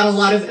usual, I got a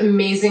lot of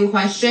amazing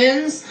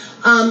questions.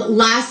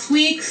 Last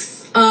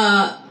week's,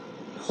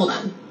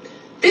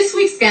 This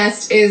week's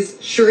guest is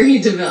Cherie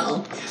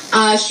DeVille.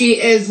 She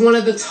is one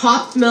of the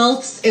top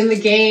MILFs in the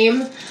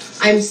game.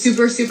 I'm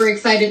super, super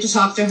excited to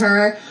talk to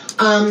her.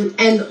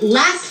 And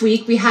last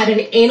week we had an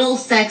anal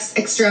sex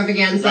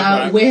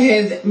extravaganza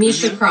with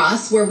Misha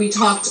Cross where we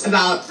talked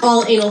about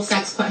all anal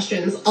sex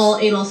questions, all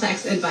anal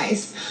sex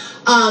advice.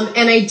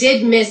 And I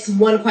did miss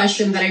one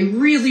question that I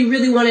really,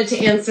 really wanted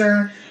to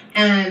answer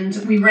and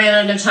we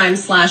ran out of time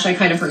 / I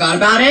kind of forgot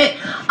about it.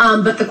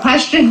 But the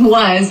question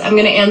was, I'm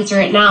going to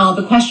answer it now.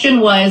 The question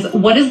was,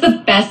 what is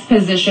the best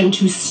position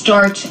to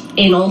start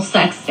anal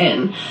sex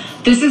in?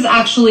 This is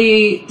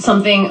actually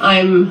something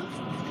I'm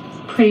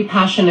pretty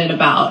passionate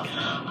about.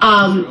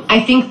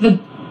 I think the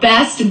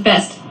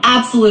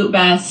absolute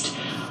best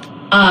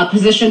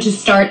position to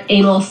start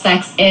anal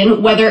sex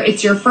in, whether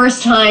it's your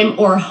first time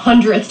or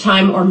 100th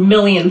time or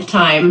millionth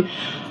time,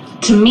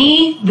 to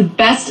me, the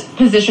best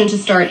position to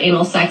start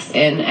anal sex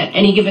in at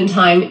any given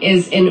time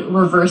is in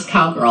reverse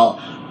cowgirl.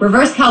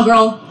 Reverse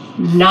cowgirl,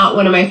 not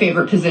one of my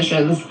favorite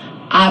positions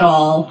at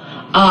all.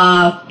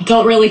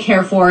 Don't really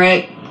care for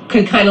it.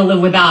 Could kind of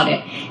live without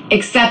it,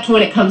 except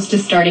when it comes to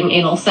starting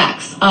anal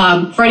sex.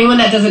 For anyone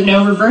that doesn't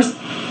know,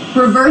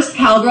 reverse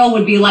cowgirl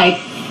would be like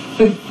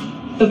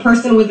the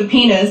person with the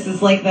penis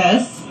is like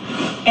this,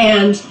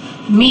 and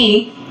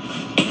me,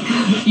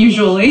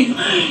 usually,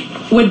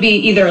 would be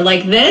either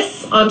like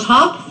this on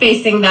top,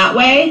 facing that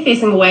way,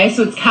 facing away.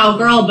 So it's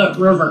cowgirl, but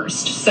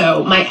reversed.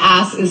 So my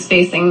ass is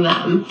facing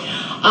them.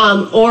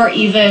 Or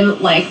even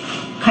like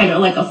kind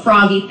of like a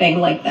froggy thing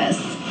like this.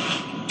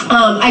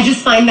 I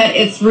just find that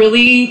it's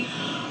really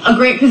a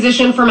great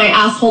position for my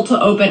asshole to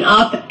open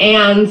up,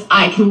 and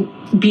I can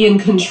be in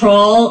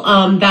control.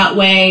 That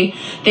way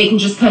they can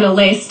just kind of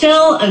lay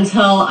still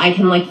until I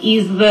can like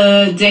ease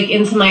the dick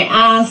into my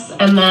ass,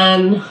 and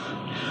then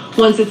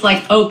once it's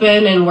like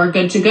open and we're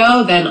good to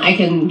go, then I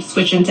can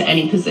switch into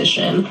any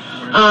position.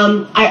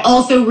 I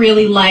also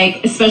really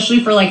like, especially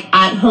for like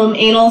at-home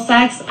anal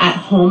sex,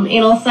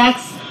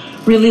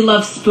 really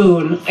love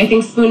spoon. I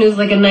think spoon is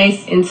like a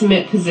nice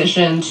intimate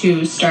position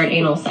to start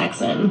anal sex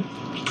in.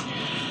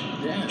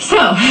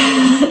 So,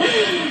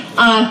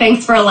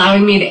 thanks for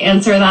allowing me to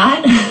answer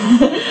that.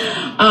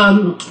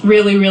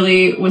 Really,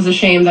 really was a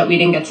shame that we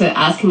didn't get to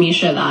ask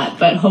Misha that,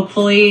 but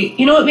hopefully,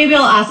 you know what, maybe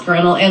I'll ask her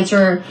and I'll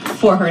answer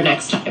for her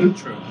next time.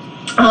 True.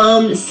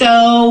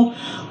 So,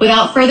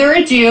 without further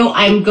ado,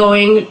 I'm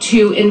going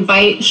to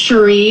invite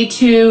Cherie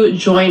to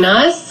join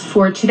us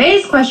for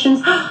today's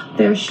questions.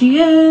 There she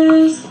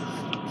is.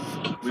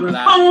 We're in the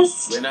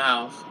house.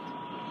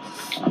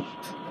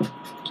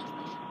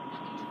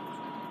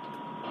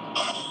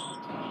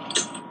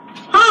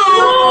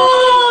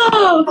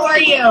 Hello! How are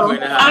you?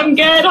 I'm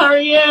good. How are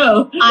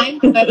you? I'm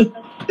good.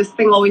 This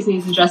thing always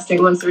needs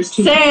adjusting once there's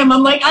two. Same.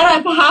 I'm like, I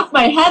don't have half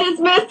my head is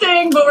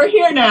missing, but we're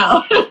here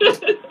now.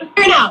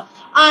 Here now.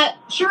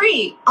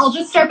 Cherie, I'll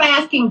just start by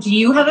asking, do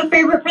you have a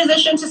favorite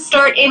position to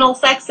start anal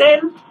sex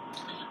in?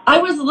 I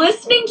was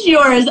listening to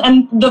yours,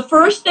 and the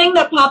first thing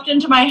that popped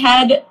into my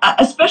head,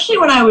 especially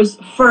when I was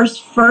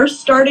first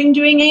starting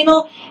doing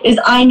anal, is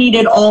I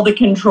needed all the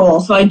control.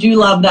 So I do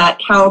love that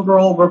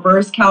cowgirl,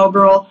 reverse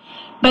cowgirl.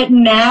 But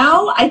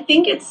now I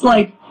think it's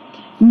like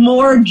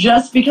more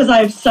just because I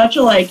have such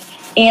a like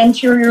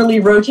anteriorly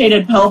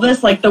rotated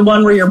pelvis, like the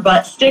one where your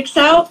butt sticks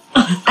out.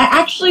 I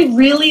actually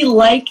really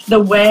like the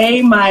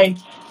way my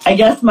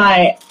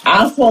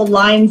asshole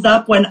lines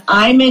up when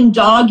I'm in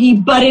doggy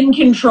but in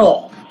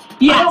control.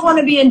 Yeah, I don't want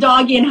to be in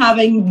doggy and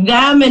having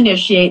them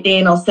initiate the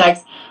anal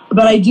sex,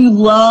 but I do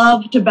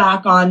love to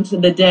back onto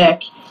the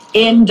dick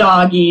in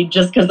doggy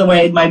just because the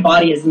way my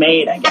body is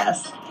made, I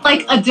guess.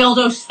 Like a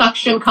dildo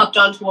suction cupped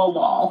onto a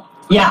wall.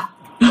 Yeah.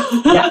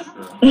 Yeah.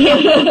 For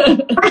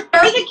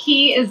sure, the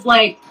key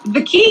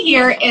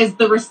here is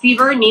the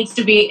receiver needs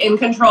to be in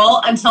control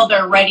until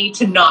they're ready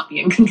to not be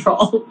in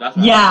control.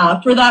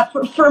 Yeah,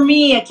 for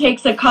me, it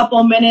takes a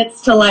couple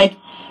minutes to like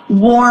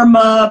warm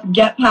up,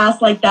 get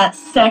past like that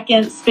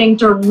second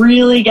sphincter,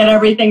 really get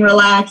everything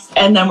relaxed,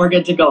 and then we're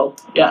good to go.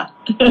 Yeah.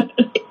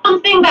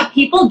 Something that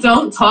people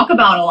don't talk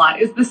about a lot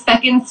is the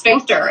second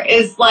sphincter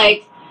is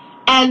like,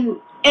 and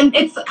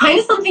it's kind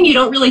of something you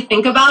don't really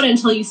think about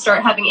until you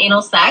start having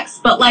anal sex,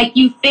 but like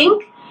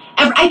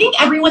I think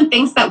everyone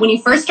thinks that when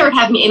you first start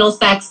having anal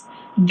sex,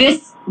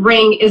 this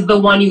ring is the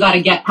one you got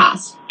to get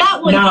past.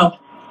 That one, no.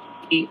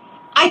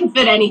 I can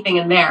fit anything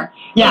in there.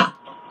 Yeah.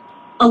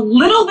 A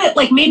little bit,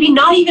 like maybe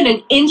not even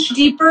an inch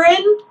deeper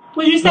in,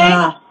 would you say?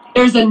 Yeah.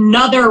 There's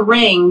another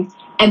ring,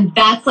 and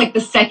that's like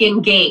the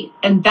second gate,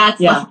 and that's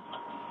like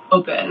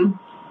open.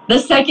 The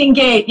second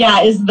gate,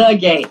 is the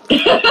gate.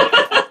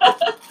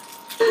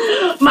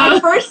 My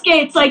first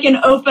gate's like an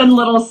open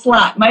little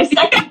slut. My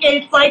second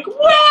gate's like,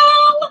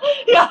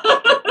 yeah.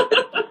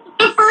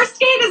 The first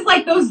gate is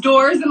like those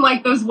doors in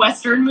like those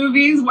Western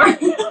movies where,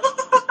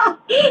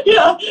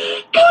 yeah,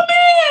 come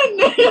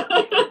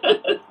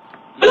in.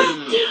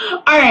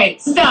 All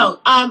right, so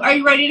are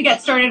you ready to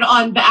get started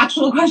on the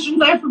actual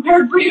questions I've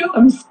prepared for you?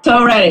 I'm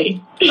so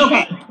ready.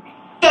 Okay.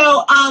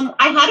 So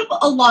I had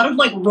a lot of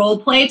like role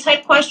play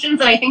type questions,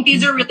 and I think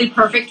these are really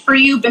perfect for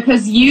you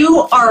because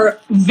you are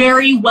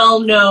very well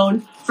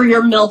known for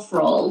your MILF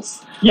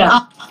roles.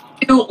 Yeah.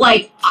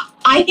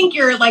 I think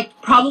you're like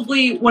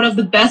probably one of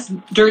the best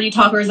dirty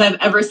talkers I've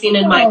ever seen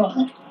in my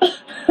life.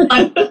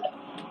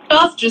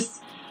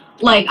 Just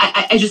like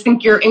I just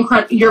think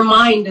your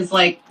mind is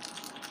like,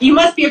 you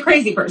must be a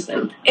crazy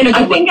person.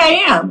 I think I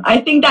am.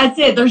 I think that's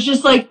it. There's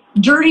just like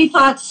dirty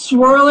thoughts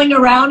swirling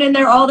around in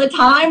there all the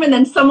time, and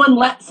then someone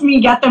lets me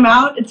get them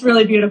out. It's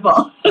really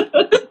beautiful.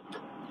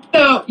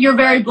 So you're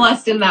very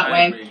blessed in that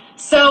way.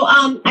 So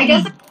I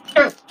guess I'll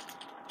start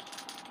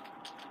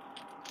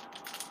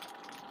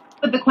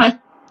with the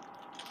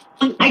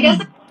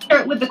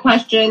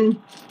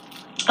question.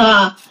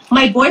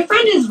 My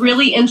boyfriend is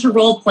really into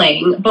role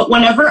playing, but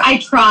whenever I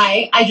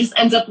try, I just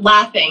end up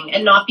laughing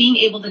and not being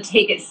able to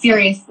take it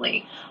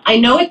seriously. I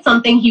know it's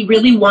something he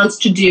really wants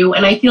to do,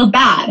 and I feel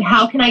bad.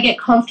 How can I get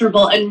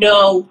comfortable and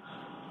know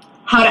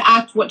how to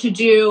act, what to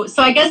do?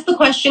 So I guess the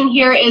question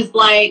here is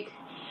like,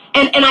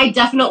 and I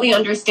definitely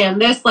understand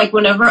this, like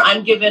whenever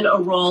I'm given a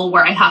role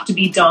where I have to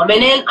be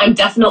dominant, I'm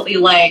definitely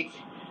like,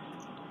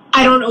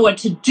 I don't know what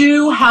to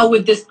do. How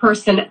would this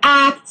person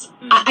act?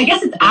 I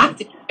guess it's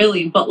acting,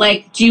 really, but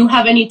like, do you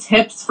have any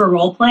tips for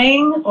role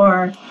playing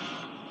or?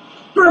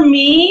 For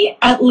me,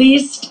 at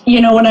least,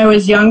 you know, when I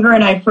was younger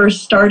and I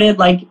first started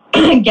like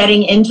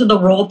getting into the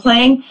role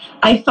playing,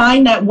 I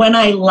find that when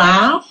I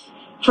laugh,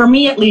 for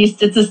me at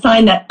least, it's a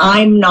sign that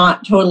I'm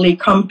not totally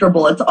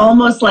comfortable. It's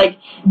almost like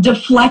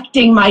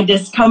deflecting my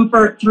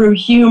discomfort through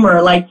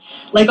humor, like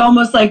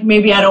almost like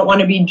maybe I don't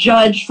want to be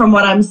judged from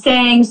what I'm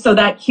saying, so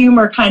that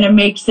humor kind of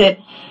makes it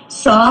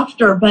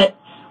softer. But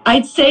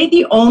I'd say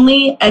the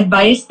only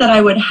advice that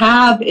I would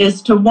have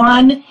is to,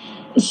 one,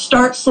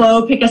 start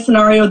slow, pick a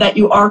scenario that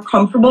you are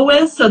comfortable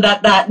with so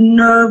that that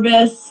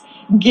nervous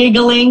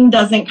giggling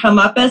doesn't come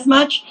up as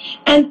much,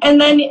 and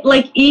then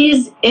like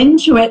ease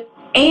into it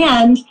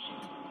and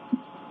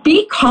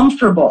be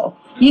comfortable.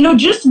 You know,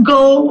 just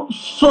go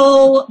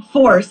full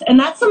force. And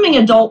that's something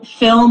adult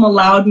film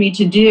allowed me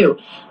to do.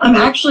 I'm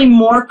actually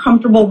more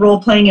comfortable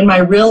role playing in my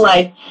real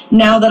life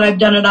now that I've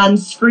done it on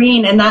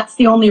screen. And that's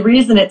the only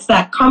reason. It's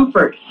that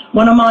comfort.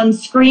 When I'm on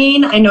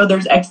screen, I know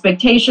there's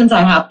expectations.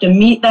 I have to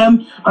meet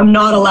them. I'm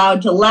not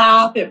allowed to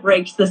laugh. It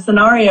breaks the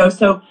scenario.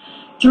 So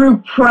through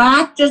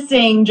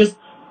practicing, just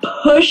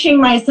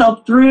pushing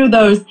myself through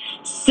those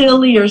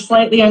silly or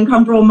slightly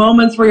uncomfortable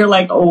moments where you're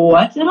like, oh,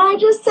 what did I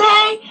just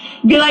say?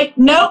 Be like,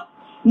 nope,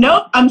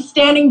 I'm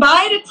standing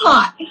by it. It's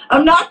hot.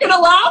 I'm not going to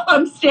laugh.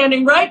 I'm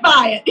standing right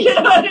by it. You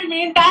know what I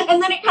mean?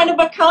 And then it kind of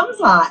becomes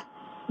hot.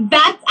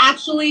 That's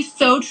actually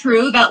so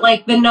true that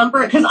like the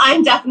number, because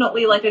I'm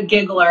definitely like a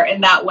giggler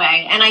in that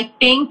way. And I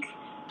think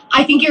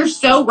you're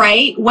so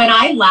right. When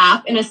I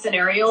laugh in a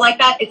scenario like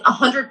that, it's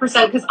 100%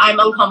 because I'm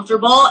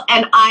uncomfortable,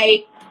 and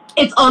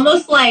it's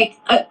almost like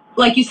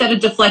you said, a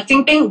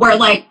deflecting thing where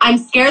like I'm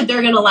scared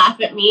they're gonna laugh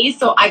at me,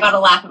 so I gotta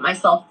laugh at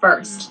myself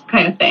first,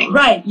 kind of thing.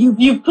 Right.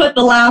 You've put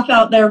the laugh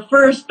out there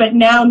first, but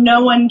now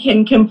no one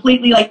can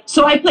completely like.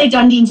 So I play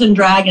Dungeons and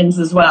Dragons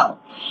as well,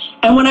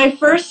 and when I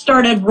first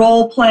started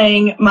role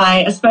playing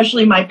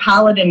especially my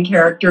paladin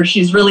character,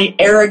 she's really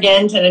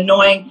arrogant and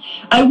annoying.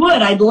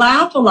 I'd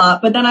laugh a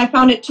lot, but then I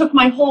found it took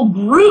my whole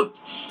group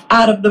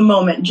out of the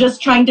moment,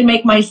 just trying to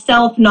make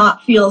myself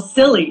not feel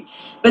silly.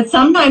 But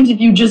sometimes if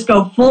you just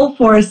go full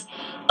force,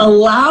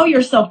 allow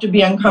yourself to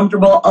be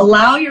uncomfortable,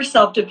 allow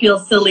yourself to feel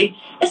silly,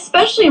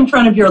 especially in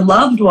front of your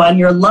loved one,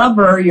 your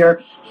lover,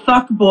 your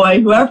fuck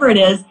boy, whoever it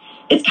is.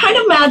 It's kind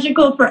of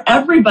magical for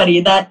everybody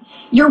that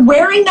you're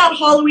wearing that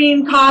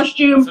Halloween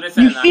costume.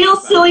 You feel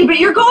silly, but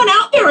you're going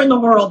out there in the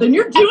world and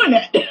you're doing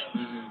it.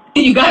 Mm-hmm.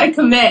 You got to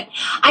commit.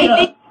 I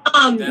think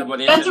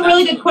that's a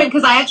really good point,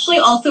 because I actually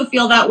also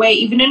feel that way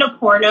even in a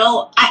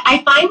porno.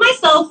 I find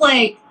myself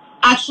like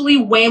actually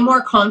way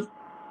more confident.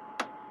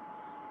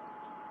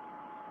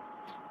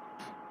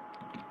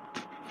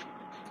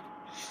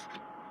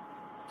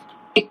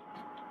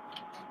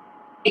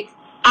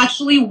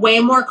 Actually way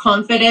more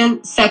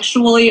confident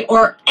sexually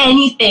or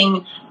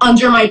anything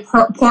under my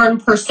porn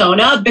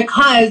persona,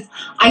 because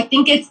I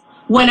think it's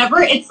whenever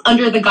it's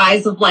under the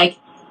guise of like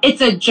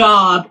it's a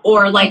job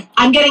or like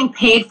I'm getting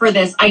paid for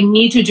this, I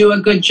need to do a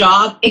good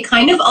job, it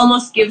kind of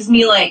almost gives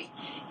me like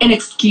an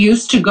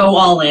excuse to go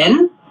all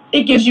in.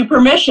 It gives you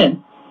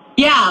permission.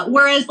 Yeah,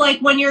 whereas like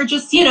when you're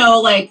just, you know,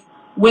 like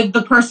with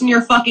the person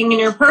you're fucking in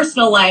your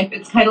personal life,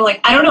 it's kind of like,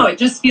 I don't know, it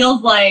just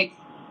feels like,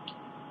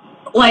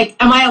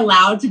 am I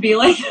allowed to be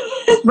like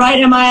right?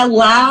 Am I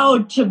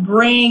allowed to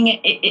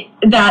bring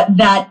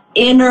that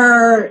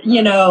inner,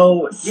 you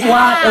know,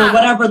 slut or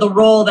whatever the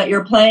role that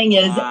you're playing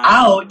is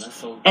out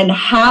and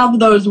have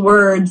those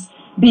words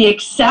be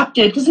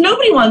accepted? Because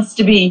nobody wants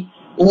to be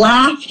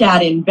laughed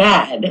at in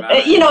bed,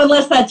 you know,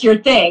 unless that's your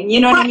thing. You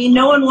know what I mean?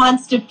 No one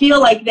wants to feel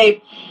like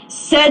they've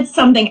said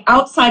something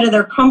outside of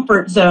their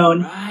comfort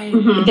zone.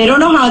 Mm-hmm. They don't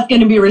know how it's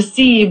going to be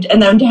received,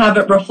 and then to have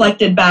it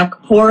reflected back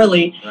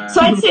poorly. So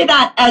I'd say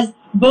that as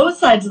both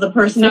sides of the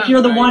person, if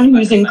you're the one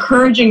who's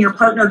encouraging your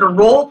partner to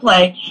role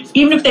play,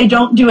 even if they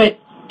don't do it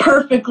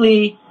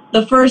perfectly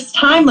the first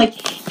time,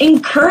 like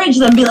encourage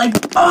them, be like,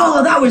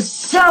 oh, that was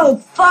so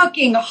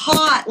fucking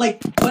hot,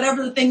 like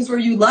whatever the things were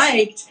you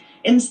liked,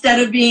 instead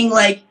of being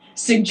like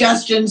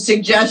suggestion,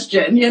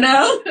 you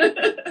know?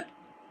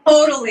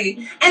 Totally.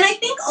 And I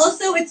think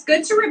also it's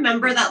good to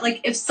remember that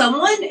like if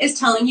someone is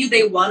telling you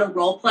they want to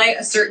role play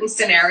a certain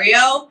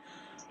scenario,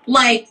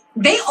 like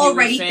they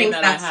already think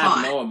that's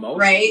hot,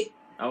 right?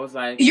 I was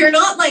like, you're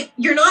not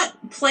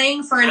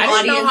playing for an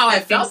audience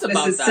that thinks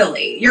this is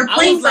silly. You're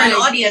playing for an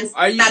audience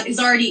that is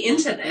already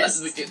into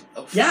this.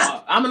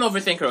 Yeah, I'm an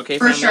overthinker. Okay,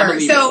 for sure.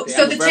 So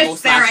the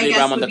tips there, I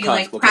guess, would be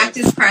like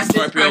practice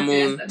Scorpio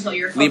moon, until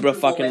you're Libra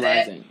fucking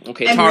rising.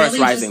 Okay, and Taurus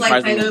really rising. Just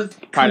like kind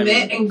of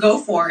commit and go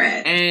for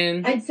it.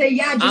 And I'd say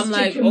just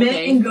to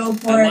commit and go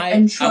for it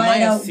and try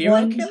it out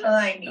one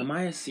time. Am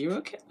I a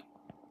serial killer?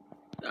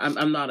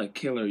 I'm not a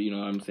killer. You know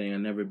what I'm saying? I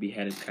never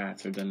beheaded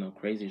cats or done no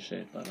crazy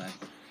shit, but like.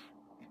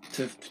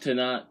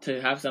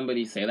 To have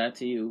somebody say that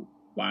to you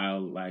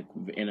while like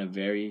in a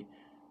very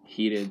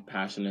heated,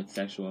 passionate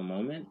sexual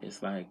moment,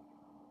 it's like,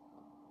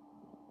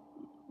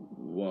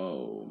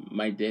 whoa,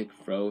 my dick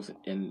froze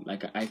and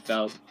like I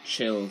felt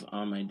chills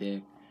on my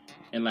dick,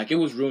 and like it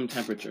was room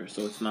temperature,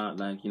 so it's not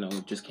like, you know,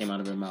 it just came out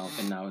of her mouth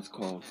and now it's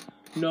cold.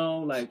 No,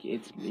 like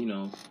it's, you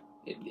know,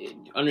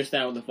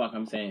 understand what the fuck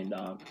I'm saying,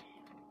 dog.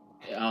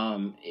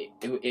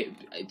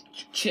 It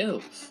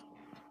chills.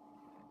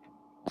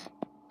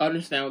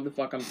 Understand what the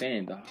fuck I'm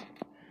saying, dog.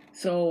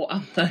 So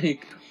I'm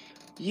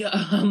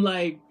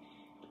like,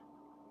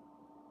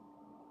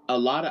 a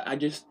lot of,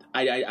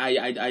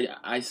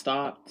 I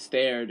stopped,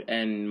 stared,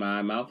 and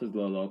my mouth was a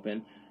little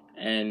open,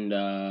 and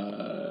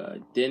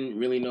didn't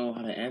really know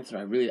how to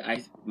answer.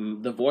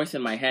 The voice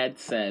in my head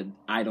said,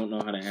 I don't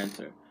know how to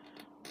answer.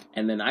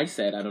 And then I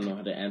said, I don't know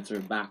how to answer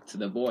back to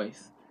the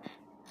voice.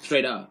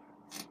 Straight up.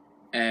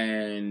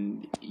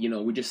 And,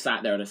 we just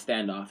sat there at a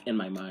standoff in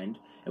my mind.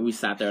 And we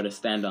sat there at a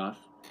standoff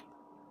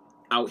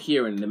out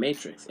here in the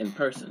Matrix, in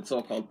person.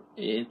 So-called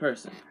in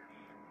person.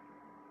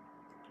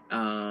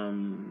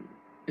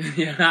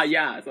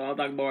 Yeah, so I'll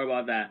talk more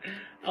about that.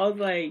 I was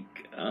like,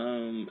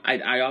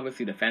 I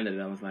obviously defended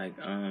it. I was like,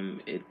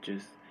 it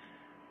just...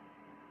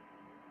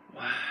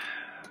 Wow.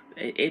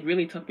 It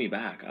really took me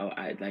back.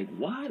 I like,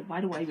 what? Why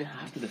do I even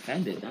have to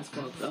defend it? That's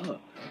fucked up.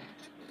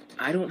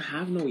 I don't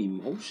have no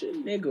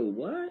emotion, nigga.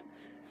 What?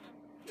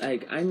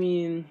 Like, I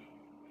mean,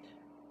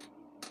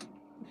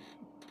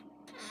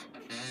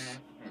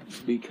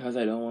 because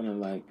I don't want to,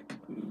 like,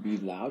 be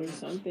loud or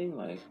something.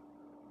 Like,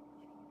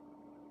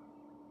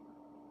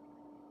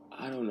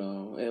 I don't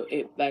know.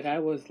 It like, I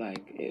was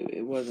like,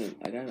 it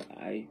wasn't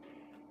like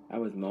I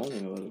was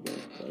moaning a little bit,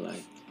 but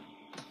like,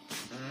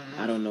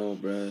 I don't know,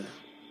 bruh.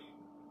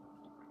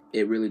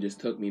 It really just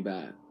took me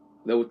back.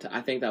 I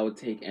think that would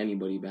take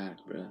anybody back,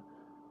 bruh.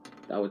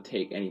 That would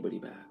take anybody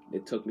back.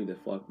 It took me the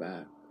fuck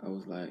back. I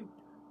was like,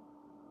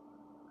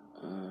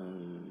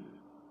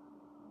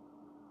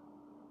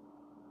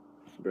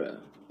 bruh.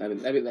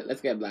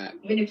 Let's get black.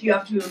 Even if you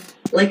have to,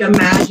 like,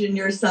 imagine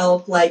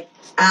yourself, like,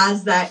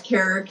 as that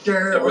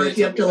character, or if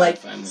you have to, like,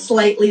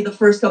 slightly the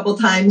first couple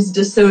times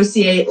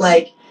dissociate,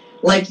 like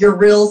your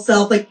real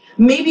self, like,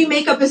 maybe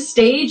make up a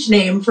stage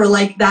name for,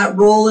 like, that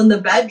role in the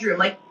bedroom.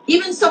 Like,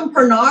 even some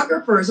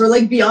pornographers, or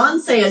like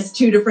Beyonce has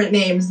 2 different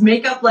names.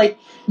 Make up like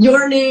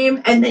your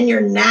name and then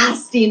your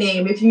nasty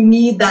name if you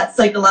need that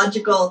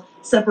psychological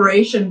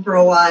separation for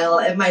a while.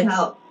 It might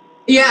help.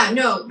 Yeah,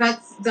 no,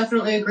 that's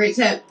definitely a great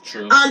tip.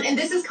 True. And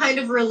this is kind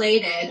of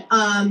related.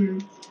 Well,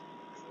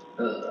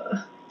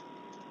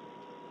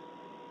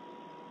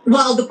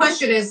 the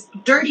question is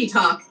dirty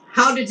talk,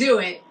 how to do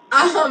it.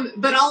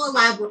 But I'll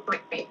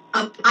elaborate.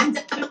 I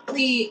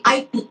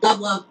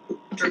love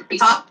dirty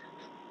talk,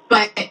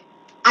 but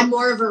I'm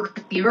more of a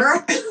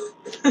receiver.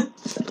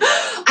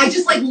 I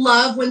just like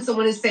love when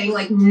someone is saying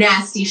like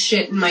nasty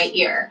shit in my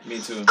ear. Me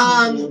too.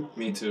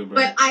 Me too, bro.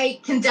 But I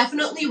can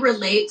definitely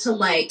relate to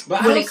like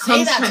but when it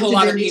comes time to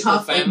dirty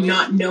talk, like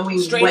not knowing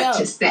what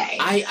to say.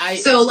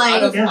 So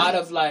like out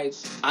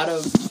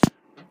of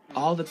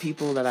all the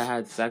people that I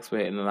had sex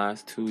with in the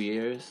last 2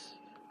 years,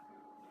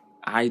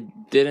 I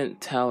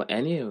didn't tell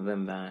any of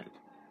them that.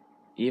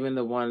 Even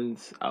the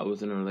ones I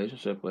was in a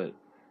relationship with.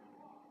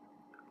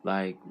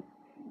 Like,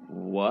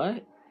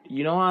 what?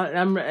 And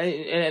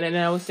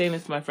I was saying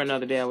this to my friend the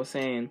other day. I was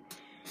saying,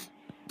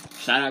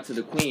 shout out to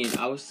the queen.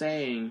 I was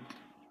saying,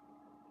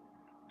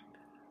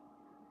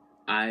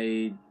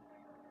 I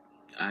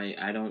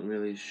don't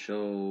really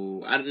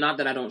show, not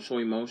that I don't show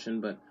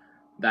emotion, but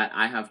that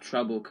I have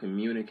trouble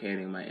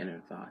communicating my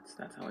inner thoughts.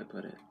 That's how I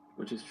put it,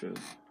 which is true.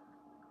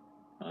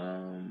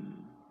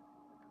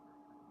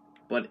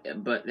 But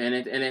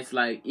it's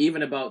like,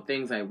 even about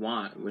things I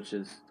want, which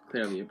is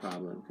clearly a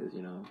problem, because,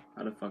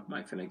 how the fuck am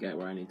I gonna get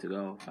where I need to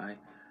go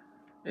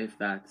if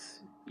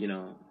that's,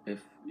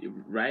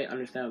 right?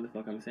 Understand what the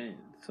fuck I'm saying.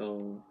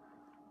 So,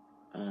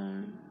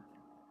 man,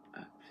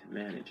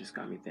 it just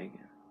got me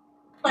thinking.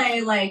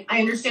 Like, I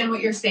understand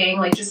what you're saying,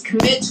 like, just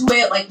commit to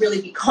it, like,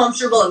 really be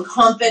comfortable and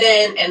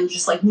confident, and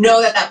just, like,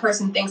 know that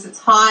person thinks it's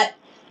hot.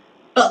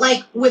 But,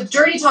 like, with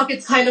dirty talk,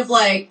 it's kind of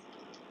like,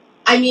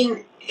 I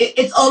mean,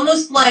 it's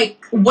almost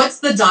like, what's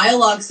the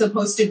dialogue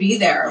supposed to be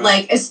there?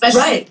 Like,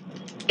 especially... Right.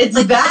 It's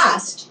like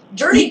vast.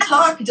 Dirty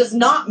talk does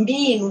not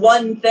mean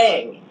one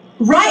thing.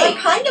 Right.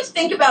 I kind of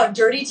think about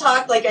dirty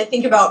talk like I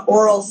think about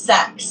oral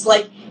sex.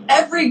 Like,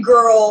 every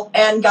girl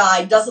and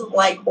guy doesn't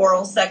like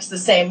oral sex the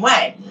same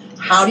way.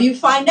 How do you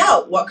find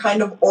out what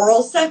kind of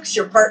oral sex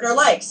your partner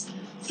likes?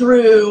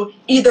 Through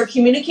either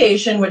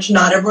communication, which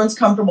not everyone's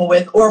comfortable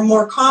with, or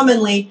more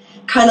commonly,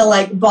 kind of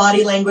like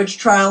body language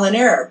trial and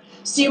error.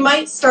 So you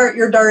might start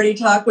your dirty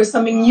talk with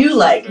something you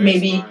like.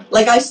 Maybe,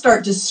 like I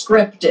start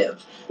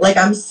descriptive. Like,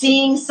 I'm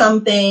seeing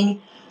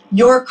something,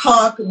 your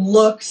cock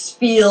looks,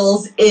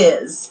 feels,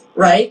 is,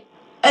 right?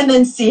 And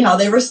then see how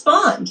they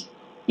respond.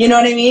 You know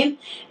what I mean?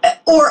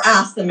 Or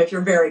ask them if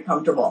you're very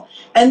comfortable.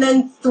 And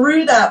then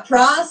through that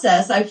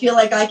process, I feel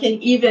like I can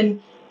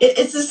even,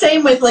 it's the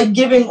same with like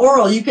giving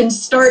oral. You can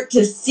start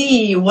to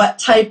see what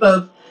type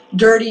of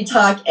dirty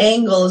talk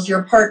angles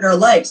your partner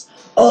likes.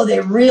 Oh,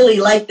 they really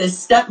like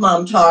this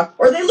stepmom talk.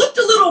 Or they looked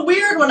a little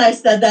weird when I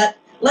said that.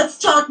 Let's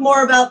talk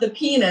more about the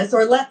penis.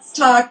 Or let's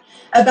talk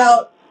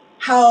about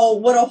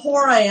what a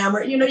whore I am.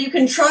 Or, you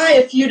can try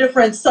a few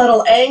different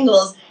subtle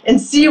angles and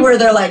see where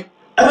they're like,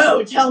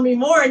 oh, tell me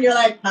more. And you're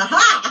like,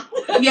 aha.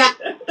 Yeah.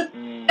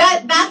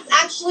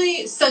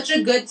 actually such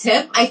a good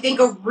tip. I think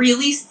a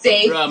really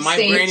safe, Bruh, my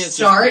brain safe is just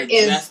start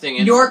is digesting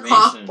your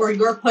cock information. or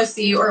your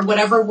pussy or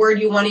whatever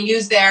word you want to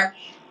use there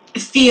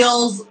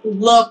feels,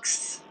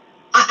 looks.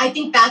 I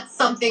think that's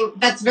something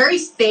that's very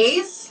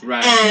safe.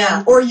 Right.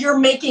 And Or you're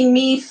making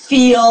me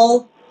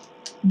feel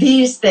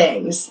these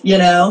things, you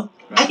know?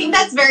 I think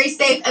that's very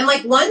safe. And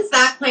like once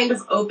that kind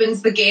of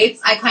opens the gates,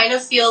 I kind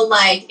of feel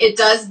like it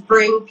does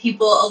bring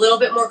people a little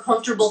bit more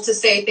comfortable to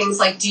say things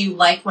like, do you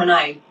like when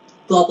I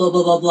blah, blah,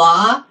 blah, blah,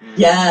 blah?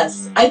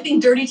 Yes. I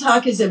think dirty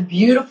talk is a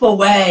beautiful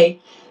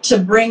way to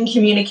bring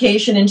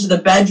communication into the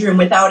bedroom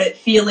without it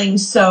feeling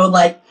so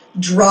like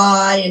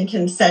dry and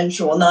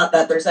consensual. Not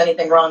that there's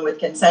anything wrong with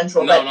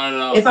consensual, No, but not at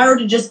all. if I were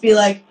to just be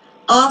like,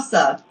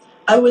 Asa,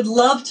 I would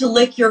love to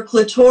lick your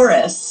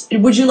clitoris.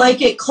 Would you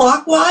like it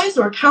clockwise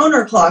or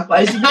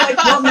counterclockwise? You'd be like,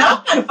 well, now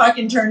I'm kind of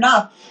fucking turned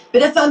off.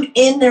 But if I'm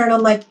in there and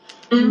I'm like,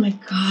 oh my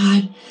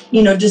God,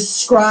 you know,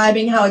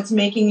 describing how it's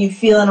making you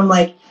feel, and I'm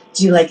like,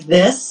 do you like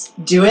this?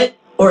 Do it.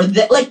 Or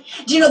that, like,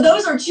 do you know,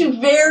 those are two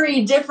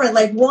very different.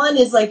 Like, one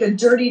is like a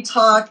dirty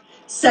talk,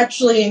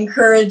 sexually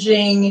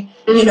encouraging,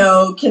 you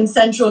know,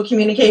 consensual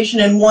communication,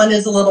 and one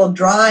is a little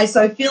dry.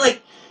 So I feel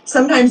like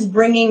sometimes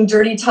bringing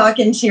dirty talk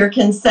into your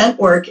consent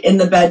work in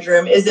the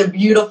bedroom is a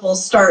beautiful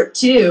start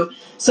too.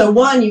 So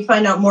one, you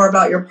find out more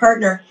about your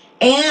partner,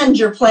 and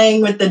you're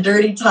playing with the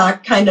dirty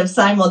talk kind of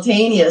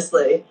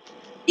simultaneously.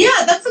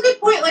 Yeah, that's a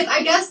good point. Like,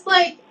 I guess,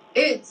 like,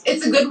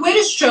 it's a good way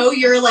to show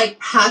you're, like,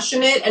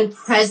 passionate and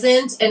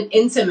present and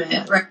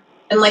intimate, right?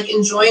 And, like,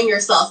 enjoying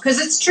yourself. Because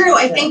it's true.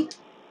 I think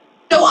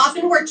so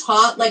often we're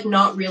taught, like,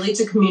 not really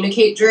to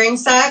communicate during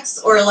sex,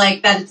 or,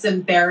 like, that it's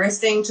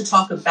embarrassing to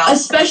talk about.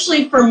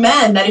 Especially for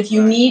men, that if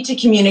you need to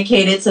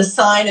communicate, it's a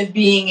sign of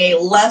being a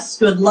less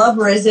good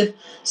lover, as if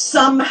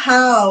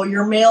somehow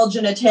your male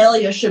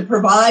genitalia should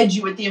provide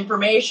you with the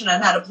information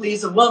on how to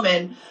please a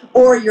woman,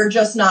 or you're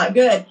just not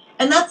good.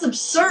 And that's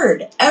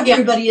absurd.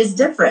 Everybody is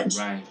different.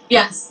 Right.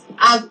 Yes,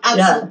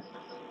 absolutely. Yeah.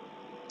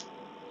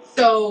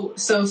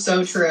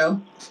 So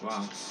true.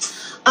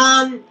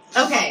 Wow.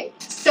 Okay,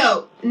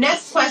 so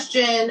next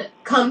question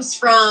comes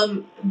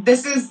from,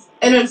 this is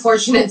an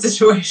unfortunate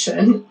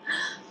situation.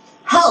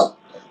 Help.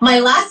 My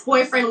last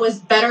boyfriend was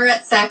better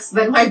at sex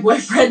than my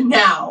boyfriend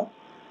now.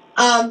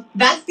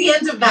 That's the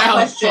end of that Help.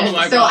 question. Oh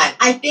my So God.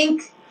 I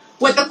think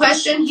what the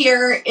question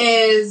here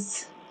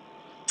is,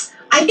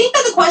 I think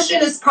that the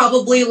question is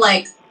probably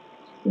like,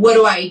 what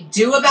do I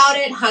do about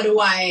it? How do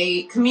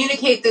I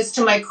communicate this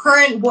to my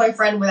current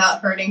boyfriend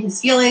without hurting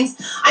his feelings?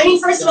 I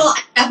mean, first of all,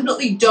 I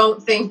definitely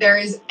don't think there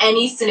is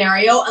any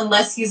scenario,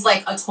 unless he's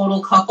like a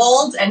total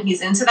cuckold and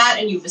he's into that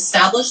and you've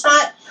established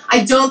that.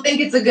 I don't think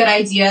it's a good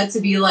idea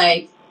to be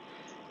like,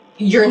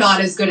 you're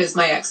not as good as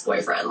my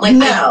ex-boyfriend. Like,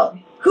 No.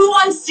 Who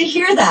wants to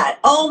hear that?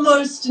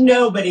 Almost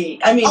nobody.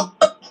 I mean,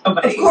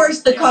 nobody. of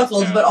course the Yeah, that's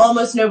cuckolds, but terrible.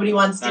 almost nobody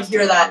wants That's to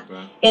hear that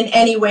terrible, bro. in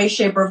any way,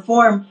 shape, or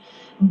form.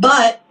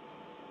 But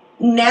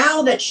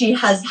now that she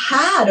has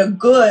had a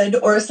good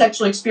or a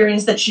sexual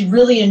experience that she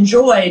really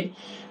enjoyed,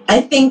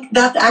 I think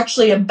that's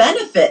actually a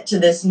benefit to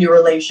this new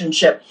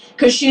relationship,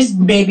 because she's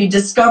maybe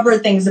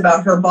discovered things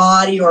about her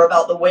body or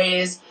about the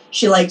ways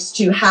she likes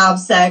to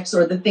have sex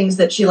or the things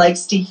that she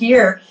likes to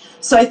hear.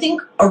 So I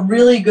think a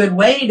really good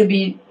way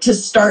to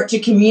start to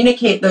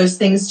communicate those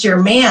things to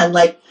your man,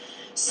 like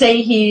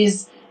say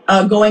he's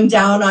going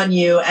down on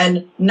you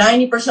and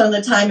 90% of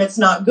the time it's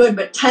not good,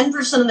 but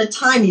 10% of the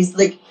time he's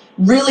like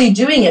really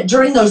doing it.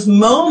 During those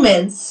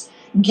moments,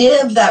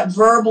 give that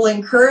verbal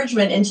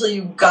encouragement until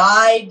you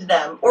guide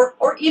them, or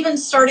even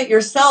start it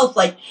yourself.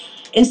 Like,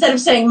 instead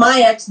of saying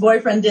my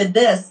ex-boyfriend did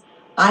this,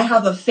 I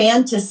have a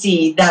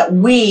fantasy that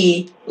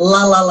we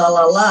la la la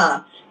la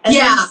la. And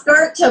then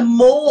start to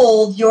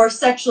mold your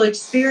sexual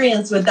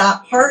experience with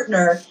that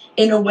partner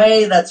in a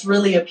way that's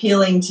really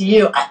appealing to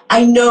you.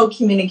 I know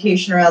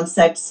communication around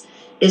sex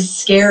is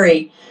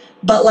scary,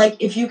 but like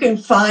if you can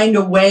find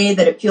a way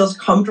that it feels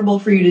comfortable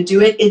for you to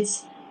do it,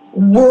 it's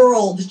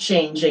world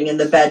changing in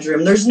the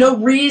bedroom. There's no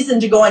reason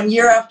to go on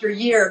year after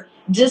year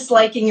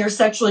disliking your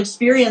sexual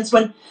experience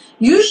when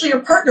usually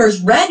your partner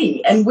is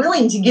ready and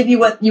willing to give you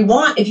what you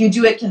want if you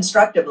do it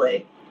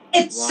constructively.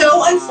 It's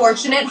so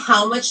unfortunate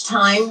how much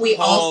time we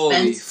all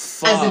spend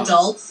as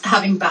adults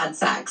having bad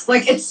sex.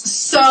 Like, it's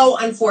so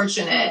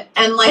unfortunate.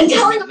 And like,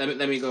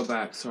 let me go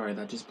back. Sorry,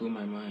 that just blew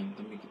my mind.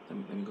 Let me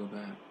go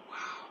back.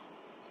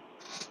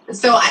 Wow.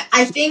 So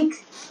I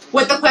think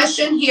what the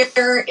question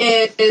here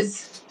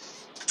is,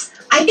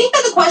 I think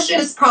that the question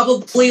is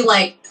probably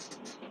like,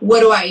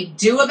 what do I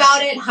do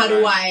about it? How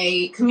do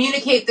I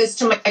communicate this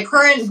to my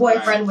current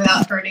boyfriend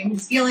without hurting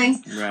his feelings?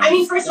 Right. I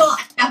mean, first of all,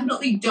 I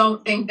definitely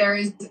don't think there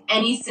is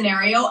any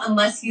scenario,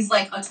 unless he's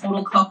like a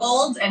total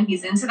cuckold and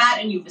he's into that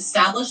and you've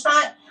established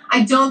that.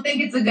 I don't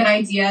think it's a good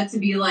idea to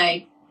be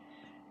like,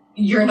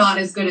 you're not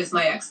as good as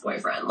my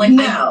ex-boyfriend. Like,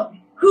 no.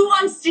 Who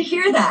wants to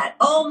hear that?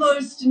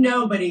 Almost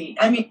nobody.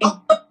 I mean,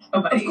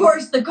 nobody. Of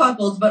course the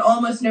cuckolds, but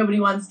almost nobody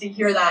wants to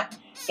hear that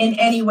in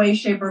any way,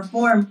 shape, or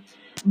form.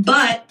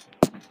 But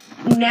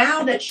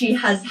now that she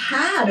has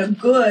had a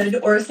good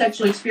or a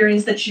sexual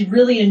experience that she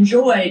really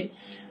enjoyed,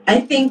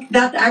 I think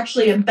that's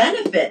actually a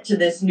benefit to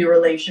this new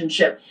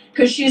relationship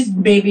because she's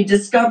maybe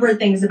discovered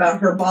things about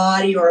her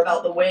body or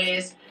about the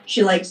ways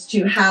she likes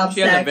to have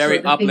She has sex a very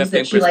or the things that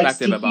uplifting she likes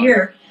perspective to about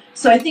hear.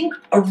 So I think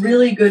a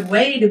really good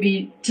way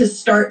to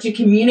start to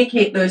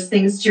communicate those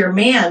things to your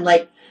man,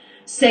 like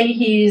say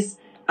he's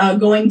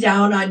going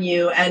down on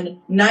you and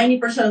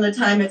 90% of the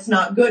time it's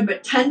not good,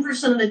 but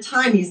 10% of the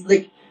time he's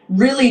like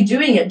really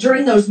doing it.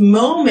 During those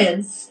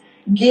moments,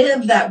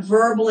 give that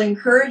verbal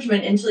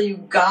encouragement until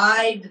you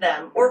guide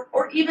them or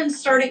even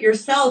start it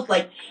yourself.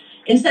 Like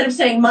instead of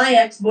saying my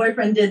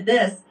ex-boyfriend did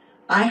this,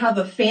 I have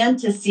a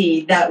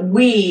fantasy that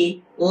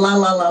we la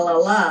la la la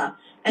la.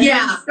 And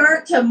then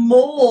start to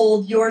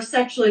mold your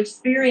sexual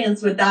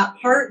experience with that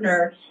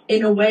partner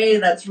in a way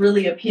that's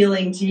really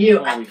appealing to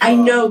you. I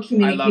know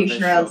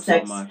communication around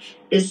sex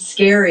is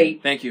scary.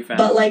 Thank you, fam.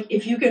 But like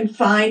if you can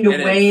find a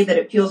way that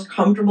it feels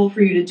comfortable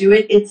for you to do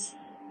it, it's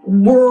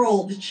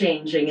world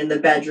changing in the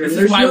bedroom. This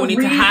There's is why no we need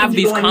to reason have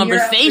these go on year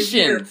after year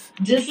conversations.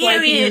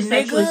 disliking your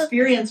sexual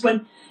experience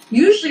when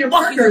usually your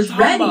partner is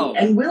ready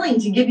and willing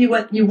to give you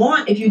what you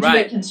want if you do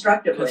it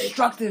constructively.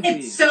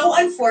 It's so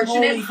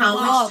unfortunate how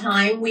much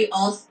time we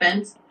all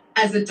spent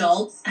as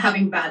adults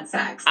having bad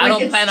sex. I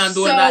don't plan on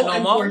doing that no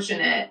more.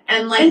 Unfortunate.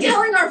 And like and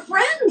telling our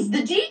friends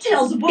the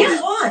details of what we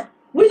want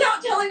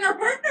without telling our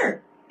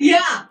partner.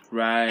 Yeah.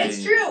 Right.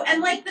 It's true.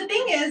 And like the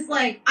thing is,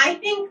 like, I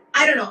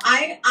don't know,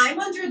 I'm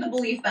under the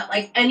belief that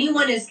like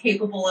anyone is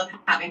capable of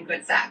having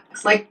good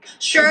sex. Like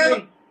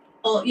sure,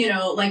 you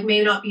know, like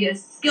may not be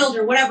as skilled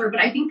or whatever, but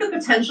I think the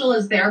potential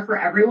is there for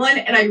everyone.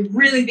 And I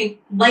really think,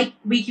 like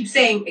we keep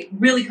saying, it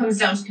really comes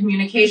down to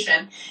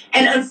communication.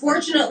 And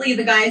unfortunately,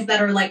 the guys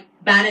that are like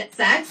bad at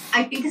sex,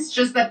 I think it's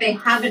just that they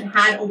haven't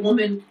had a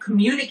woman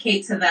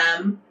communicate to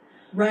them.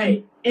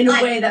 Right. In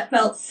a way that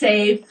felt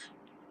safe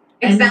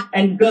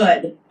and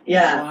good.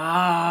 Yeah.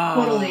 Wow.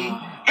 Totally.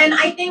 And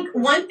I think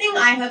one thing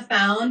I have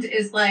found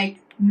is like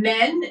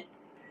men,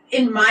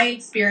 in my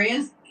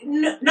experience,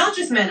 not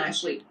just men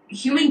actually,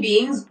 human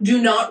beings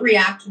do not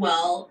react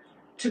well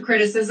to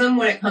criticism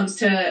when it comes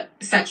to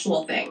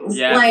sexual things.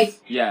 Yes. Like,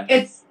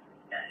 it's...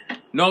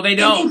 No, they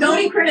don't.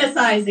 Don't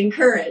criticize,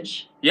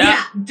 encourage.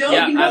 Yeah.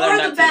 Don't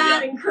ignore the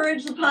bad,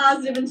 encourage the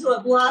positive until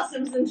it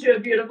blossoms into a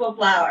beautiful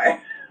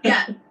flower.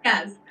 Yes.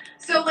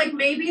 So, like,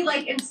 maybe,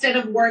 like, instead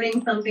of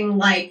wording something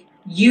like,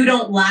 you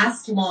don't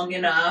last long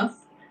enough,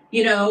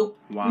 you know,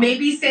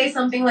 maybe say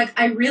something like,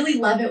 I really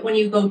love it when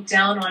you go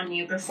down on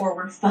me before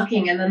we're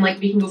fucking, and then, like,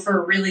 we can go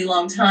for a really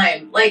long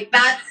time. Like,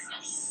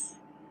 that's...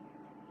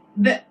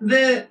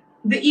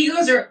 The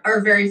egos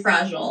are very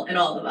fragile in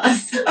all of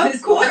us.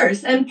 Of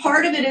course. And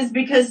part of it is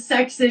because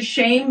sex is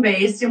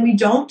shame-based and we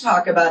don't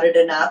talk about it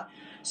enough.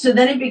 So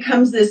then it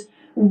becomes this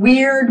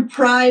weird,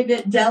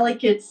 private,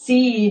 delicate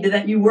seed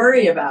that you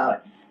worry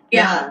about.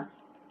 Yeah.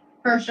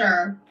 For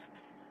sure.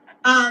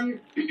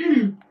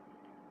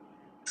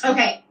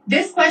 Okay,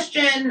 this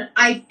question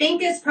I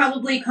think is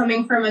probably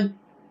coming from a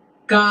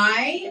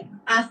guy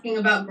asking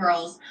about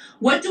girls.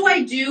 What do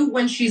I do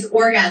when she's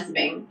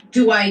orgasming?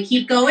 Do I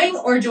keep going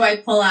or do I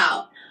pull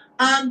out?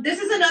 This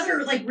is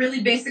another like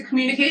really basic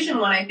communication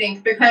one, I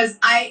think, because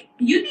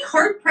you'd be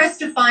hard pressed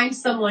to find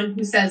someone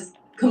who says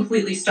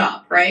completely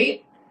stop,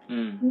 right?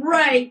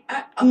 Right.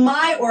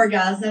 My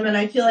orgasm, and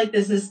I feel like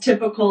this is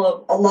typical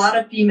of a lot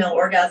of female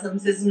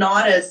orgasms, is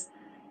not as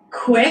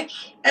quick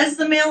as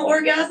the male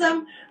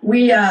orgasm.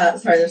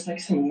 Sorry, there's like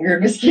some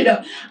weird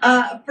mosquito.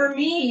 For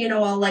me, you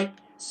know, I'll like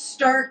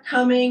start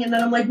coming and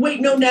then I'm like, wait,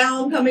 no,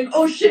 now I'm coming.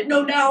 Oh shit,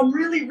 no, now I'm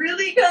really,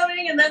 really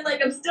coming. And then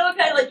like, I'm still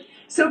kind of like,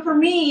 so for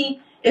me,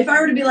 if I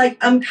were to be like,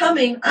 I'm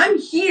coming, I'm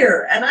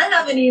here and I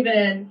haven't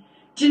even,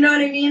 do you know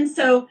what I mean?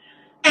 So,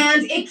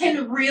 and it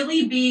can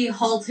really be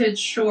halted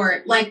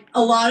short. Like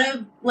a lot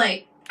of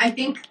like, I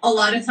think a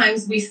lot of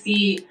times we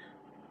see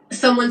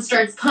someone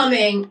starts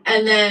coming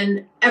and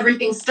then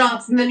everything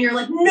stops and then you're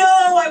like, no,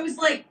 I was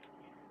like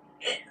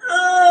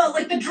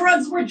the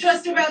drugs were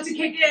just about to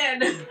kick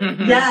in.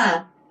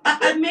 Yeah.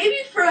 Maybe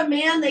for a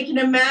man, they can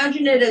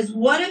imagine it as,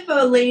 what if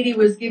a lady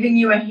was giving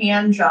you a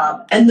hand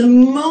job and the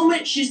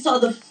moment she saw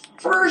the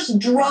first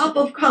drop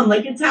of cum,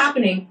 like it's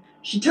happening,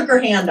 she took her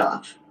hand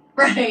off.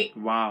 Right.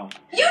 Wow.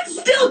 You'd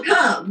still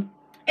come.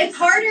 It's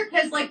harder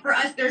because, like, for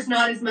us, there's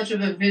not as much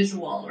of a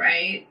visual,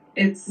 right?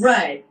 It's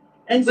right.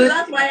 And so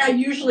that's why I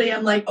usually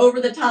am like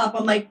over the top.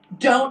 I'm like,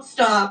 don't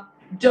stop.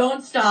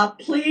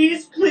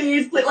 Please,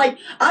 please, please. Like,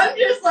 I'm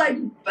just like,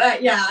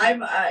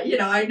 I'm,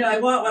 I know I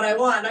want what I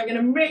want. I'm going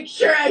to make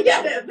sure I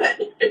get it.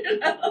 But, you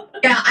know.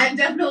 Yeah, I'm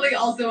definitely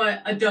also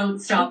a don't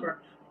stopper.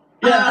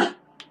 Yeah.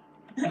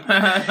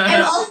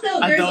 And also,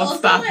 there's also,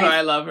 stop like, her.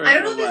 I love her. I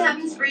don't know if this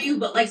happens for you,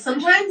 but, like,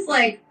 sometimes,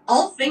 like,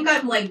 I'll think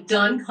I'm, like,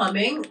 done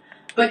coming,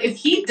 but if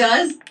he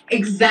does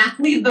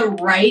exactly the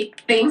right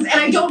things, and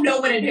I don't know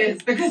what it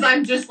is, because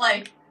I'm just,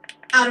 like,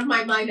 out of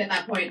my mind at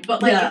that point,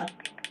 but, like, if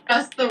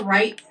just the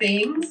right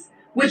things,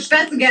 which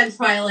that's, again,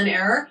 trial and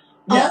error,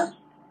 I'll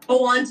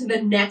go on to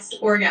the next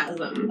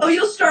orgasm. Oh,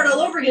 you'll start all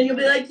over again. You'll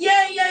be like,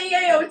 yay,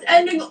 oh, it's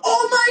ending.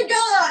 Oh, my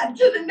God,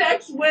 to the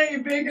next one. way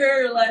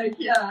bigger. Like,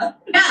 yeah.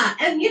 Yeah,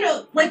 and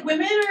like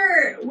women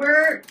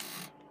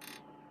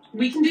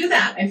we can do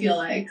that, I feel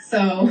like. Oh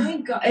So my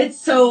God, it's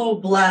so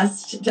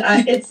blessed.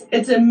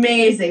 It's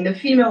amazing. The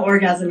female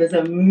orgasm is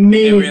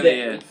amazing. It really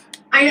is.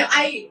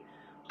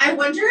 I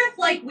wonder if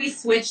like we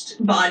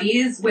switched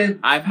bodies with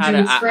I've had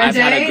Juice for a I've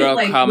had day, a girl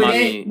like, come would on it-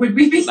 me. Would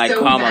we be like, so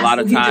come a lot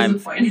of vastly times.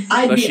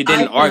 disappointed? But she didn't I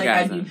feel like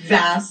orgasm. I'd be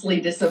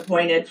vastly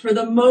disappointed. For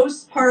the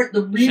most part,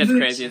 the Shit's reboot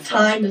crazy as fuck.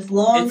 time is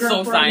longer It's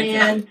so for a man.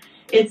 scientific.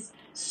 It's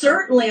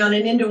certainly on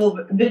an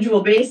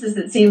individual basis.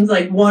 It seems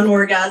like one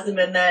orgasm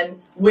and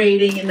then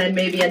waiting and then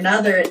maybe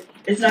another.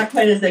 It's not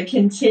quite as a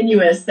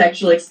continuous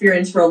sexual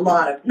experience for a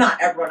lot of, not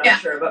everyone, I'm Yeah.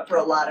 sure, but for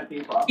a lot of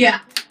people. Yeah.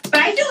 But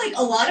I feel like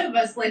a lot of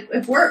us, like,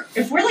 if we're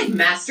like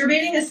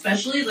masturbating,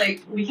 especially,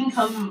 like, we can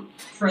come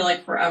for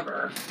like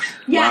forever.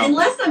 Yeah, Wow.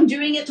 unless I'm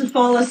doing it to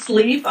fall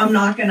asleep, I'm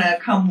not gonna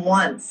come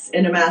once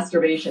in a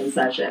masturbation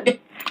session.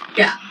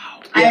 Yeah.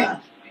 Yeah.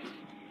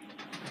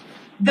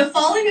 The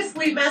falling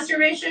asleep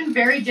masturbation,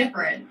 very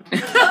different. Oh,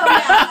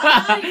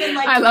 yeah. I'm not even,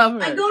 like, I love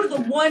her. I go to the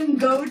one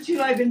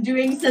go-to I've been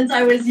doing since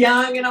I was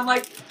young, and I'm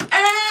like,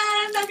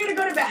 and I'm gonna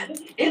go to bed.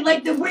 In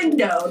like the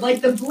window,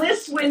 like the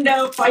bliss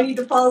window, if I need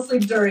to fall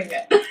asleep during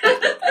it.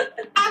 I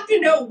have to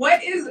know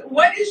what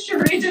is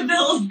Cherie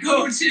DeVille's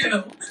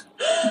go-to?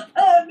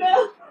 Oh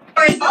no.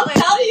 Or is it I'll like,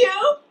 tell you.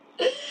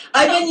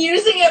 I've been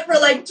using it for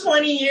like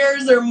 20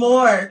 years or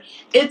more.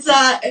 It's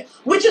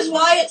which is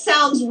why it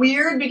sounds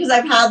weird, because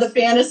I've had the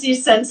fantasy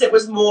since it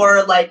was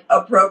more like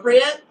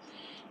appropriate.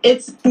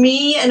 It's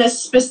me and a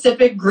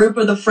specific group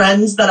of the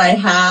friends that I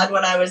had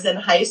when I was in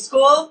high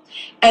school.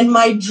 And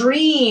my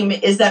dream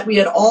is that we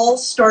had all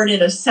started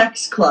a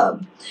sex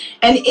club.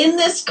 And in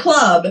this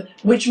club,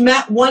 which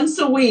met once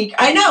a week,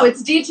 I know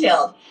it's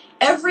detailed,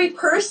 every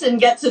person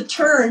gets a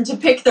turn to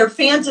pick their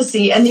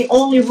fantasy, and the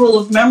only rule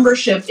of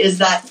membership is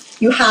that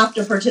you have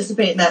to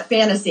participate in that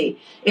fantasy.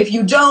 If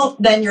you don't,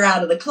 then you're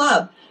out of the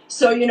club.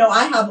 So,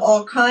 I have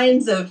all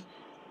kinds of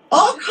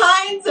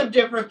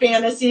different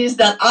fantasies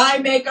that I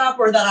make up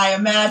or that I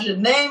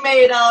imagine they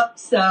made up.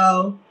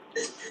 So,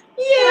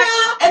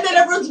 yeah. And then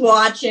everyone's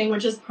watching,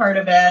 which is part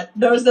of it.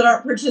 Those that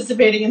aren't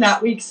participating in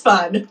that week's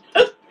fun.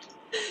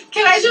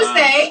 can I just Wow.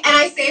 say, and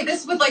I say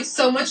this with like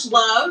so much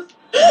love,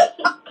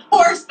 of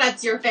course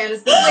that's your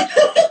fantasy, like,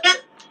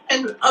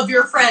 and of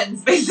your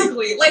friends,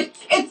 basically. Like,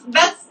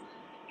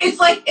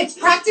 it's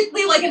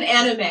practically like an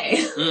anime.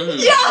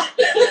 Mhm. Yeah.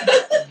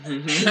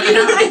 You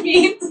know what I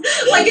mean?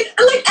 like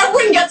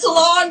everyone gets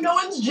along. No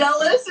one's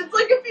jealous. It's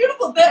like a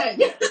beautiful thing.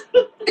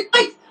 It's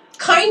like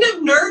kind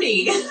of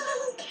nerdy.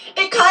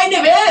 It kind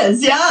of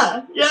is,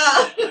 yeah.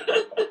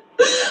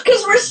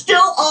 Because we're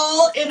still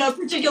all in a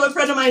particular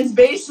friend of mine's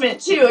basement,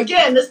 too.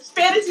 Again, this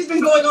fantasy's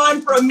been going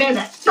on for a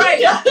minute. Right.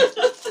 Yeah.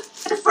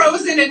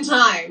 Frozen in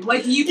time.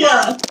 Like, you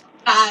Yeah.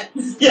 that.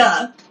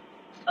 Yeah.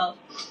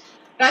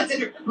 That's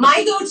interesting.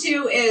 My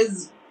go-to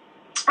is,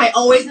 I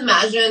always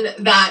imagine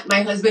that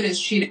my husband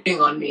is cheating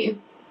on me.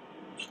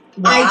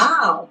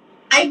 Wow.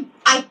 I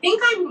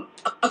think I'm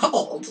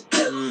cold.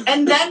 Mm.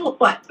 And then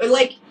what?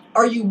 Like,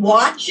 are you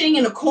watching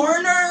in a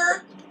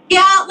corner?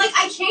 Yeah, like,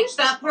 I changed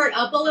that part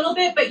up a little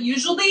bit, but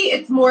usually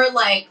it's more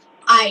like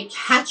I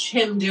catch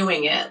him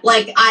doing it.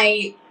 Like,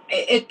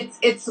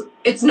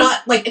 it's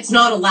not, like, it's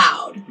not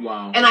allowed.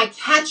 Wow. And I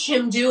catch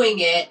him doing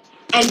it,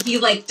 and he,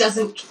 like,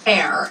 doesn't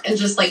care and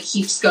just, like,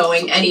 keeps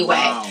going anyway.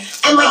 Wow.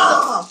 And, like,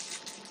 Oh.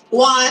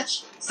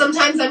 watch.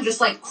 Sometimes I'm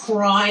just, like,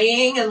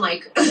 crying and,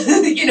 like,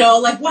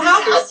 like, what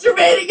happened?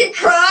 Masturbating and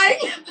crying?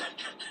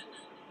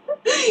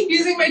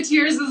 Using my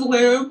tears as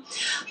lube.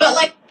 But,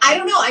 like, I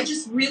don't know. I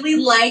just really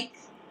like,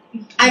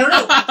 I don't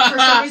know. For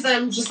some reason,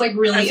 I'm just, like,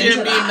 really I see into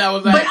the meme that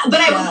was But like-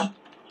 I Yeah. would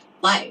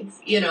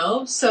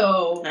life,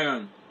 so. Hang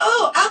on.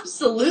 Oh,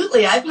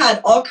 absolutely. I've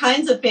had all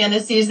kinds of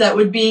fantasies that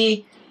would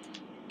be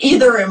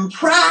either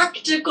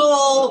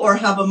impractical or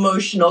have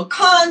emotional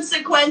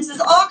consequences,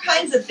 all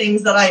kinds of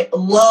things that I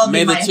love.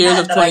 May in the my tears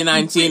head of that I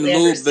 2019 completely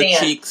move the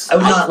understand. cheeks I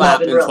would not clap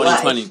love in in real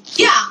life. 2020.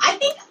 Yeah, I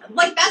think,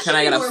 like, that should Can I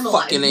be get a normalized.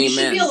 fucking We should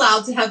amen? be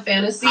allowed to have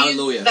fantasies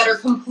Hallelujah. that are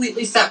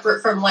completely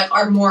separate from, like,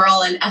 our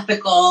moral and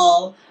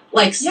ethical,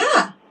 like,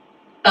 Yeah,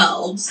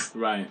 selves.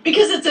 Right.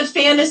 because it's a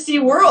fantasy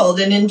world,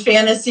 and in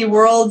fantasy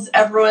worlds,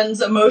 everyone's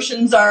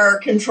emotions are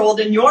controlled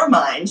in your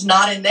mind,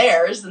 not in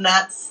theirs, and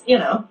that's,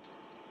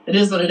 it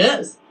is what it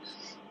is.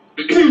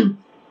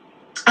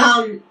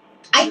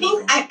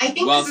 I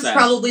think Well this is said.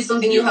 probably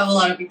something you have a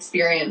lot of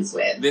experience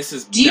with. This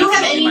is Do you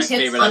have definitely any my tips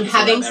favorite on episode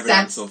having I've ever done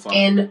sex so far.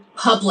 in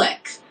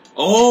public?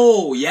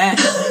 Oh,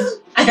 yes.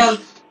 I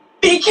have.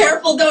 Be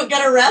careful, don't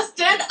get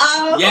arrested.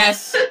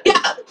 Yes. Yeah,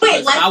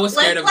 wait. I was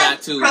scared of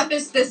that too,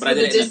 Preface this but I with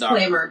did a it in the dark.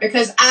 disclaimer,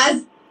 because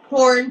as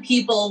porn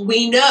people,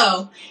 we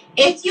know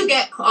if you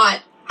get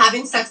caught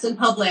having sex in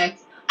public,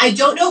 I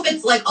don't know if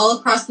it's like all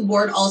across the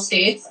board, all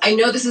states. I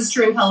know this is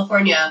true in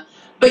California,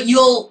 but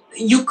you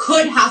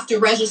could have to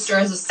register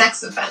as a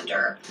sex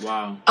offender.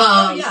 Wow.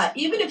 Oh, yeah,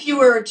 even if you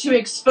were to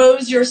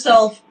expose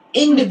yourself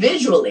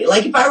individually,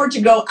 like if I were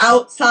to go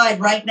outside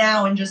right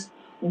now and just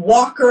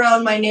walk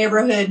around my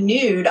neighborhood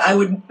nude,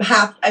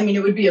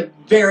 it would be a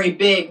very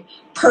big,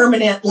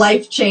 permanent,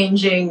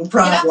 life-changing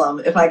problem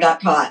if I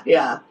got caught.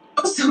 Yeah.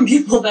 Some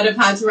people that have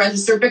had to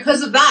register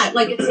because of that.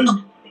 Like, it's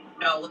not,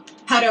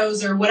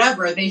 pedos or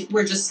whatever. They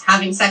were just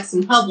having sex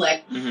in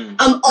public.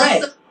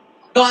 Also,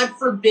 God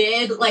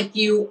forbid, like,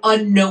 you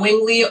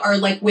unknowingly are,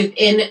 like,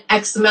 within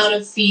X amount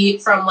of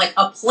feet from, like,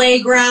 a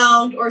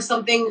playground or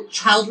something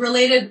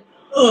child-related.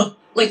 Ugh.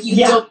 Like, you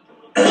don't...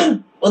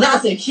 Well,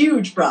 that's a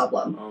huge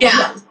problem.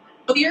 Yeah.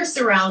 Know your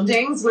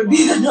surroundings would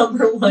be the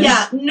number one.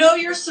 Yeah, know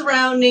your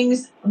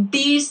surroundings.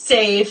 Be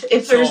safe.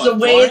 If there's a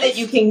way that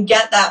you can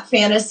get that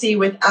fantasy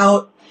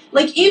without...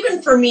 Like,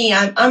 even for me,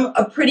 I'm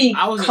a pretty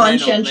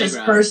conscientious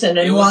person,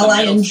 and while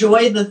I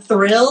enjoy the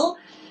thrill,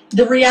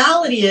 the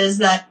reality is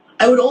that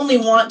I would only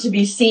want to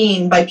be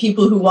seen by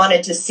people who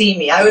wanted to see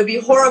me. I would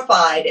be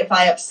horrified if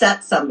I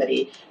upset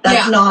somebody.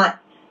 That's not...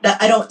 That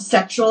I don't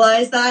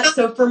sexualize that.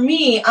 So for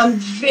me, I'm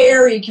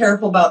very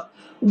careful about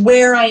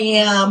where I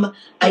am.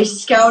 I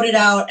scout it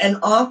out, and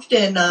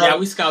often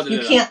we scouted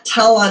you can't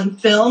tell on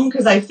film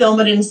because I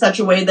film it in such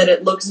a way that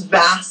it looks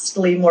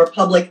vastly more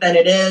public than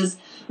it is.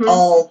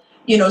 I'll,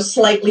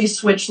 slightly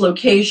switch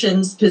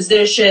locations,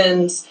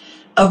 positions,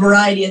 a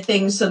variety of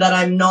things so that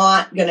I'm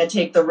not going to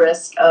take the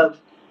risk of,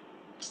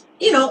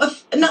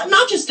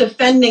 not just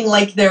offending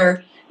like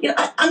they're,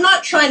 I'm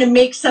not trying to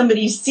make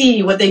somebody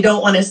see what they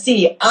don't want to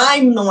see.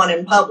 I'm the one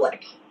in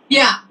public.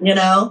 Yeah.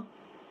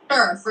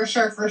 For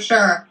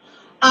sure.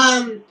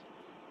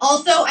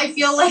 Also, I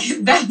feel like,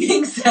 that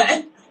being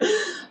said,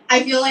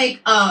 I feel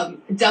like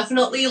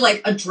definitely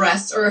like a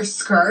dress or a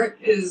skirt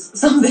is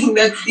something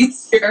that's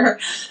easier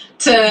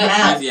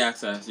to... Easy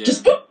access, yeah.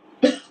 Just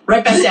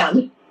right back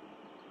down.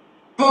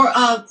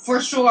 For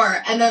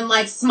sure. And then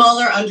like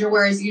smaller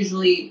underwear is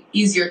usually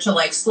easier to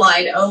like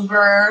slide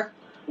over.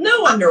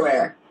 No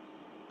underwear.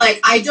 Like,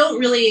 I don't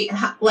really,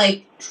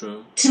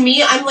 True. To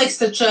me, I'm like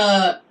such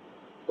a,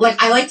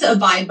 like, I like to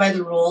abide by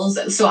the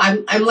rules. So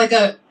I'm like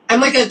a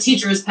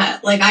teacher's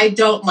pet. Like, I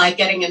don't like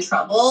getting in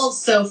trouble.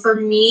 So for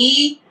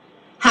me,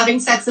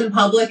 having sex in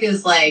public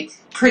is like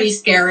pretty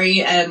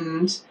scary.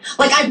 And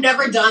like, I've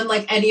never done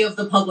like any of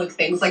the public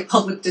things, like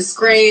Public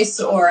Disgrace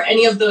or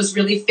any of those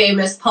really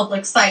famous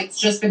public sites,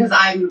 just because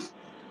I'm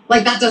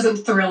like, that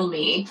doesn't thrill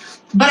me.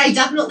 But I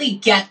definitely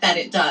get that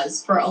it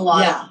does for a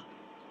lot of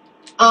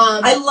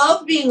I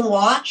love being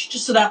watched,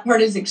 so that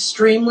part is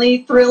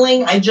extremely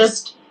thrilling. I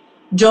just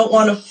don't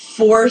want to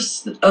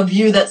force a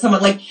view that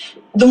someone, like,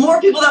 the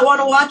more people that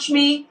want to watch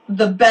me,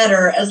 the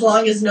better, as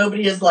long as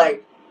nobody is,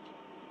 like,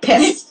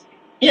 pissed,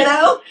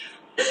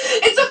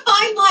 It's a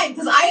fine line,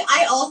 because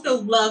I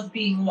also love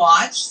being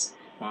watched,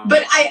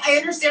 but I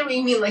understand what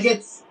you mean. Like,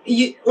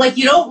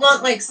 you don't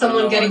want, like,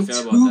 someone getting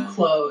too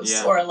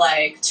close or,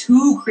 like,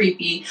 too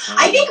creepy.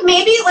 I think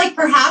maybe, like,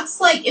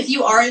 perhaps, like, if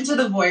you are into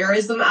the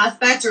voyeurism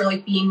aspect or,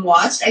 like, being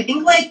watched, I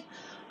think, like,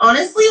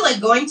 honestly, like,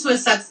 going to a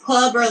sex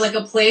club or, like,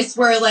 a place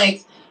where,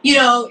 like,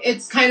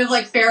 it's kind of,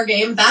 like, fair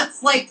game,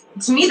 that's, like,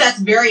 to me, that's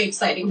very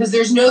exciting, because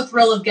there's no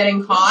thrill of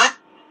getting caught,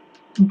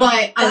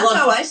 but that's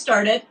how I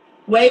started.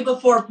 Way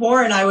before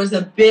porn, I was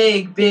a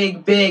big,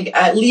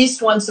 at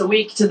least once a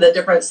week to the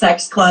different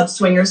sex clubs,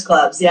 swingers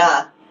clubs,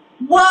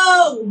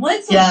 Whoa!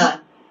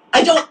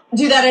 I don't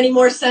do that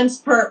anymore since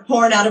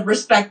porn, out of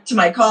respect to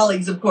my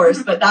colleagues, of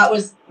course, but that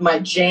was my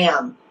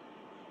jam.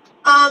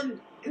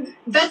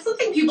 That's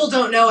something people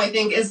don't know, I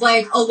think, is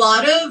like a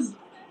lot of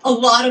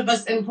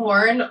us in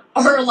porn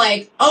are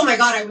like, oh my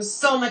god, I was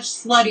so much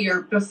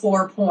sluttier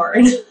before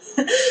porn.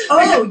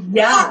 Oh,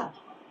 yeah.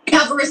 We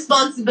have a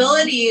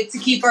responsibility to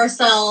keep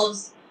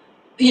ourselves,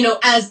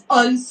 as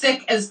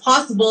unsick as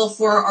possible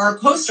for our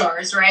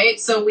co-stars, right?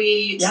 So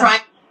we try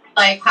to,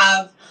 like,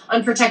 have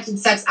unprotected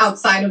sex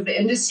outside of the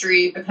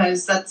industry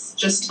because that's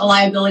just a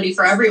liability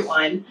for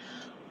everyone.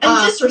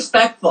 And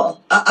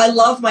disrespectful. I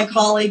love my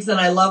colleagues and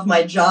I love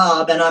my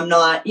job, and I'm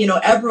not,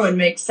 everyone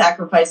makes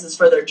sacrifices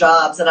for their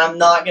jobs, and I'm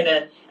not going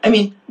to,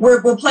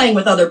 we're playing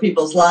with other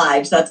people's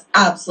lives. That's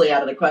absolutely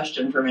out of the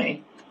question for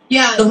me.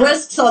 Yeah. The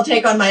risks I'll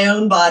take on my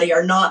own body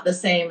are not the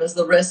same as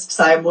the risks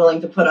I'm willing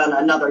to put on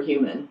another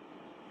human.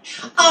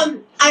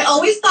 I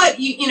always thought,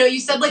 you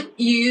said, like,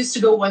 you used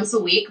to go once a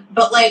week,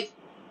 but, like,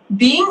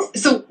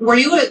 were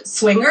you a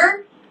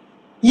swinger?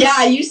 Yeah,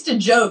 I used to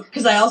joke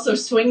because I also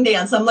swing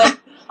dance. I'm like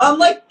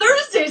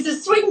Thursdays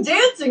is swing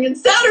dancing and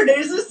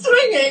Saturdays is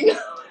swinging.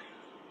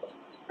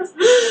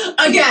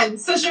 Again,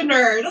 such a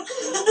nerd.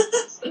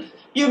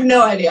 You have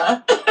no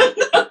idea.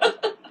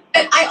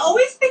 And I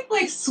always think,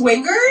 like,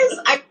 swingers,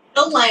 I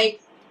feel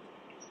like,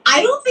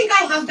 I don't think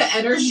I have the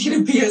energy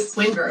to be a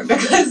swinger,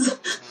 because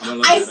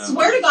I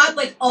swear to God,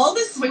 like, all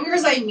the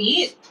swingers I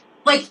meet,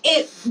 like,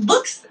 it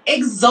looks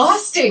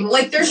exhausting.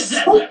 Like, they're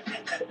so,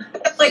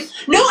 like,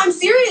 no, I'm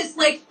serious.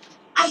 Like,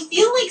 I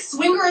feel like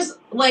swingers,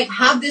 like,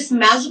 have this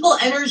magical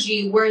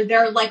energy where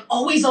they're, like,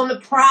 always on the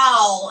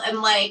prowl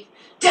and, like,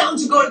 down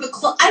to go to the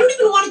club. I don't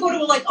even want to go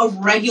to, like, a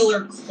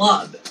regular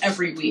club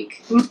every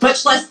week,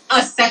 much less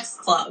a sex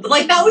club.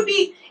 Like, that would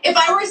be, if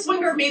I were a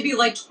swinger, maybe,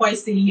 like,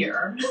 twice a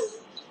year.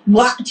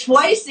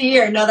 Twice a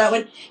year. No, that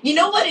would, you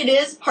know what it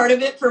is? Part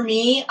of it for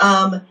me,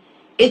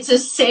 it's a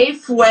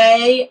safe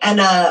way and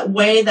a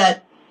way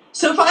that,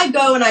 so if I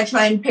go and I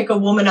try and pick a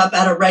woman up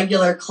at a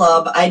regular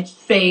club, I'd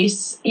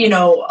face, you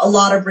know, a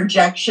lot of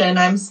rejection.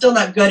 I'm still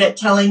not good at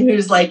telling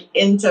who's like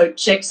into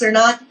chicks or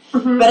not.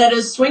 Mhm. But at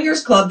a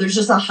swingers club, there's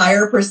just a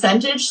higher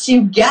percentage. So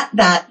you get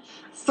that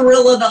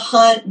thrill of the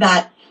hunt,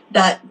 that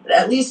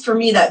at least for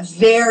me, that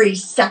very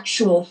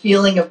sexual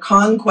feeling of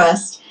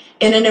conquest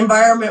in an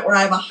environment where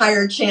I have a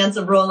higher chance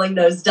of rolling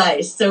those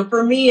dice. So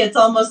for me, it's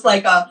almost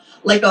like a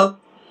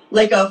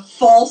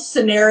false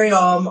scenario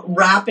I'm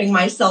wrapping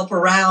myself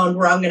around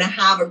where I'm going to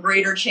have a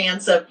greater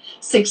chance of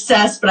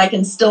success, but I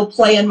can still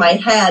play in my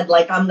head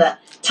like I'm the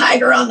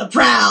tiger on the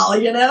prowl,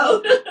 you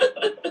know?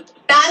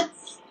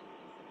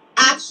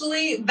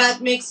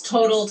 That makes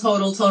total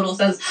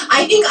sense.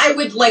 I think I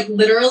would like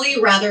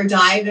literally rather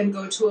die than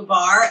go to a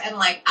bar and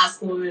like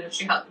ask a woman if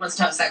she wants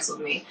to have sex with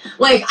me.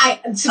 Like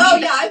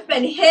I've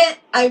been hit.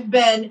 I've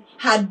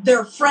had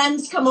their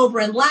friends come over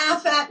and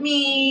laugh at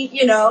me.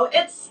 You know,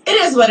 it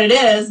is what it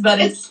is, but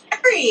it's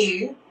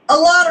scary. A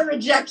lot of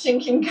rejection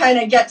can kind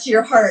of get to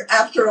your heart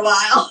after a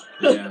while.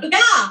 Yeah.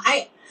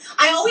 I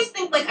always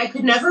think like I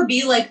could never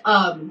be like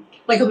a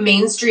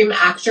mainstream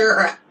actor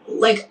or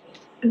like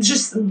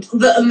just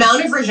the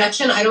amount of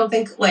rejection I don't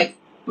think like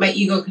my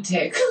ego could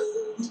take.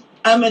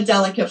 I'm a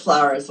delicate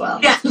flower as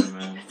well. Yeah.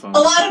 A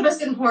lot of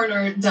us in porn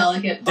are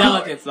delicate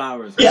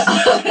flowers. Yeah.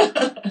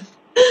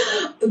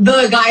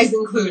 The guys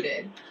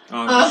included.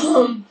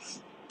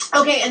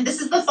 Okay, and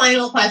this is the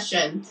final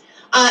question.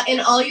 In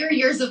all your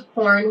years of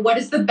porn, what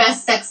is the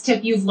best sex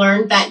tip you've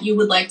learned that you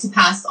would like to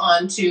pass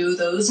on to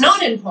those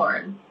not in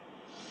porn?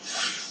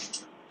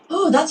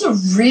 Oh, that's a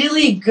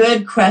really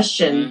good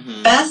question.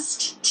 Mm-hmm.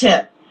 Best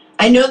tip.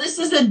 I know this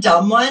is a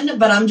dumb one,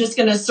 but I'm just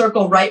going to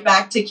circle right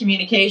back to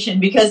communication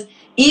because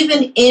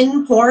even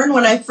in porn,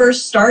 when I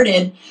first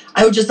started,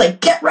 I would just like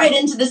get right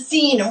into the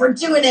scene and we're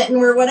doing it and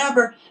we're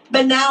whatever.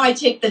 But now I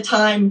take the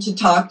time to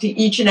talk to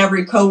each and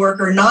every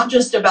coworker, not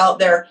just about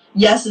their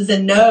yeses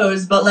and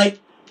nos, but like,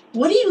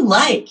 what do you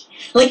like?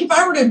 Like if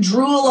I were to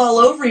drool all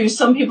over you,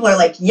 some people are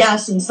like,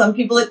 yes. And some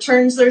people it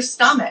turns their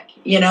stomach,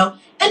 you know,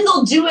 and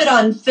they'll do it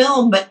on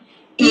film. But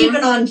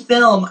even on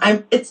film,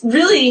 it's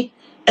really,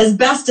 as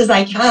best as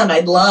I can,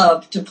 I'd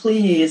love to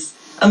please.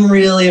 I'm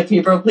really a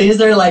people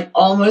pleaser, like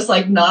almost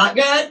like not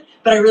good,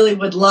 but I really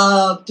would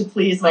love to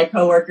please my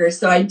coworkers.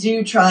 So I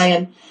do try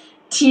and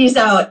tease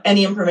out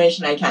any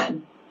information I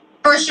can.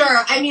 For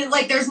sure. I mean,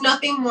 like, there's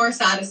nothing more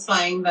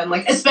satisfying than,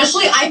 like,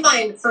 especially, I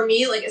find, for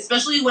me, like,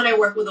 especially when I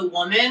work with a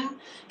woman,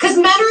 because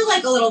men are,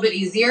 like, a little bit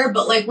easier,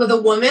 but, like, with a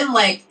woman,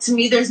 like, to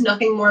me, there's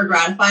nothing more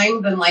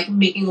gratifying than, like,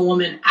 making a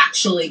woman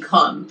actually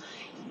come.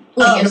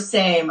 Like,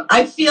 same.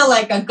 I feel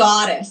like a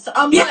goddess.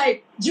 I'm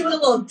like doing a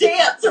little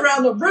dance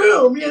around the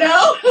room, you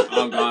know?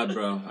 Oh, God,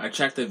 bro. I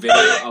checked the video.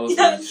 I was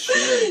like,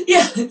 shit.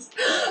 Yes.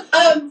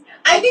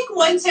 I think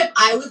one tip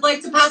I would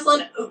like to pass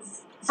on,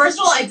 first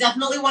of all, I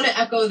definitely want to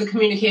echo the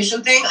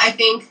communication thing. I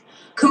think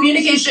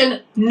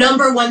communication,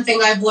 number one thing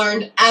I've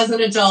learned as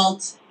an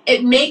adult,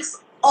 it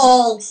makes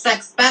all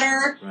sex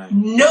better. Right.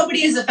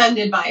 Nobody is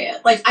offended by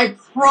it. Like, I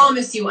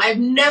promise you, I've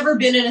never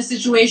been in a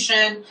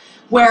situation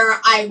where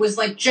I was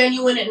like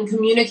genuine and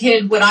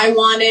communicated what I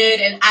wanted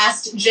and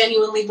asked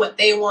genuinely what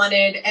they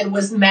wanted and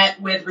was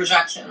met with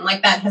rejection.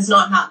 Like that has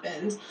not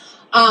happened.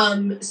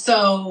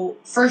 So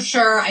for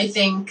sure, I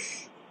think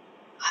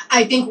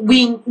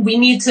we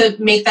need to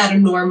make that a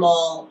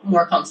normal,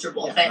 more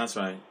comfortable thing. That's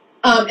right.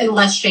 And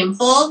less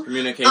shameful.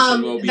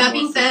 Communication will be that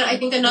being said, I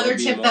think another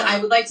tip that I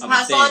would like to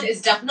pass on is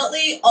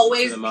definitely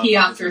always pee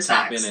after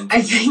sex.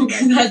 I think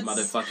that's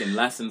motherfucking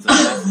lessons.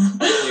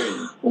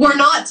 Period. We're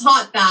not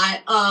taught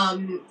that.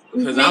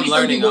 Because maybe I'm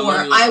learning. Some people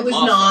were. I was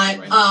not.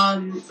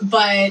 Right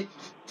but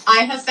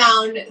I have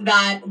found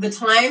that the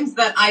times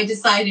that I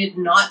decided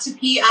not to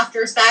pee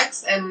after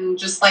sex and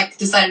just like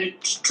decided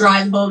to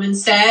drive home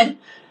instead,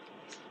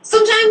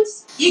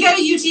 sometimes you get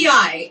a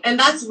UTI, and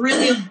that's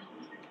really.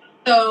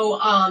 So,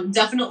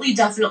 definitely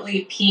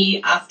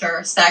pee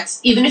after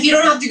sex. Even if you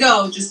don't have to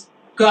go, just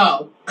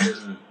go.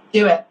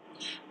 Do it.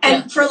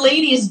 And for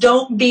ladies,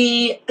 don't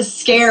be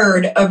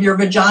scared of your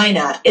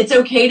vagina. It's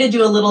okay to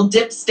do a little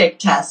dipstick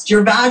test.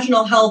 Your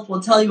vaginal health will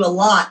tell you a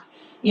lot.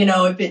 You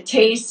know, if it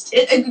tastes,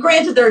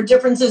 granted there are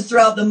differences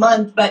throughout the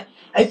month, but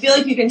I feel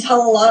like you can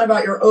tell a lot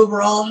about your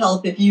overall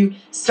health if you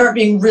start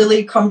being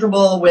really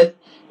comfortable with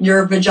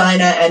your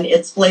vagina and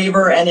its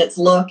flavor and its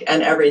look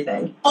and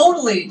everything.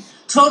 Totally.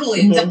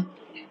 Mm-hmm.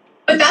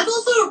 But that's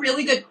also a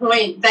really good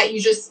point that you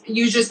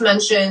just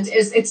mentioned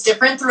is it's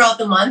different throughout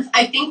the month.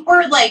 I think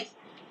we're like,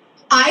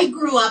 I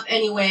grew up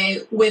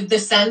anyway with the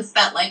sense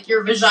that like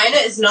your vagina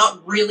is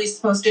not really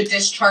supposed to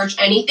discharge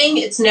anything.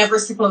 It's never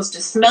supposed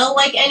to smell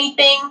like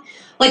anything.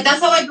 Like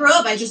that's how I grew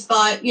up. I just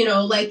thought, you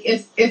know, like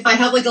if I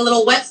have like a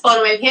little wet spot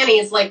on my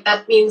panties, like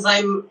that means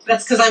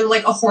that's because I'm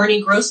like a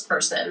horny, gross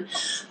person.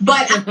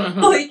 But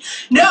actually,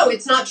 no,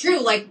 it's not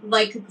true. Like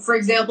for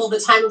example, the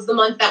time of the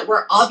month that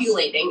we're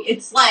ovulating,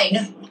 it's like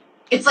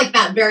it's like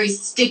that very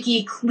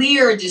sticky,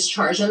 clear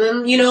discharge, and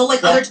then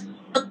like other times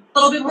a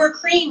little bit more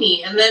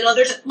creamy, and then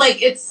others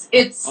like it's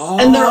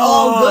and they're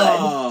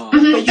all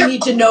good. But you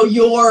need to know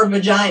your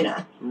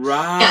vagina.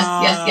 Right.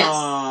 Yes.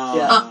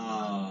 Yeah.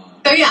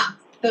 So yeah,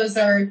 those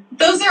are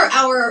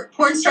our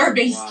porn star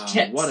based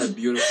tips. What a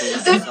beautiful.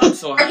 So,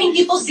 so where can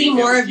people see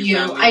more of you?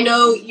 I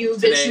know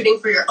you've been shooting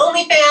for your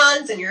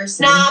OnlyFans and your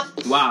Snap.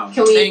 Wow.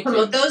 Can we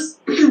promote those?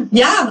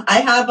 Yeah, I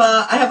have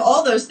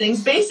all those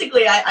things.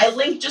 Basically, I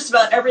link just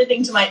about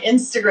everything to my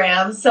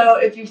Instagram. So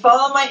if you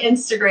follow my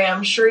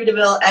Instagram, Cherie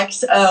DeVille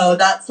XO,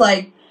 that's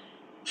like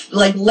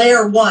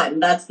layer 1.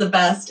 That's the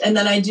best. And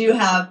then I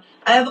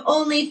have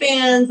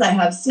OnlyFans. I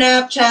have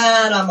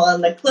Snapchat. I'm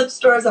on the Clip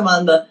Stores. I'm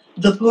on the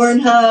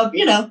Pornhub.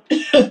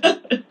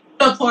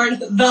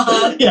 The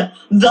hub. Yeah,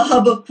 the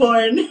hub of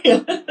porn.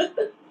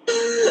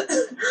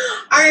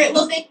 All right.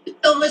 Well, thank you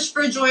so much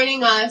for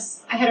joining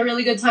us. I had a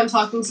really good time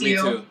talking to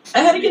you. Me too. I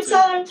had a good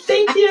time.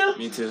 Thank you.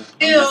 Me too.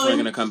 I'm definitely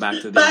gonna come back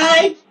to this.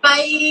 Bye.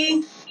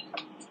 Bye.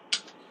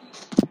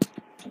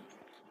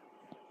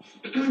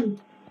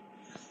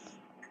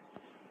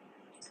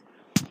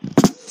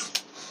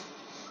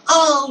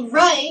 All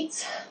right.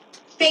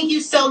 Thank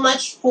you so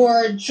much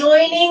for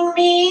joining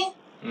me.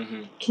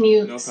 Mm-hmm. Can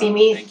you No see problem.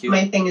 me? Thank you.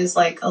 My thing is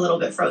like a little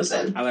bit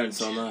frozen. I learned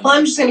so much. Well,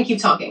 I'm just going to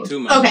keep talking. Too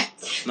much. Okay.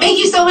 Thank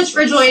you so much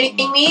for joining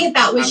me.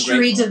 That was I'm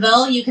Cherie grateful.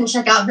 DeVille. You can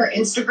check out her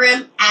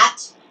Instagram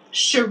at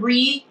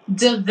Cherie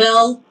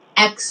DeVille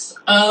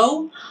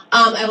XO.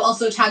 I've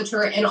also tagged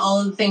her in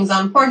all of the things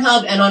on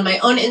Pornhub and on my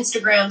own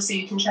Instagram, so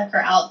you can check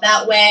her out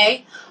that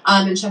way.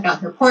 And check out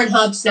her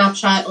Pornhub,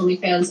 Snapchat,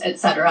 OnlyFans,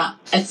 etc.,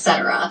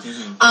 etc.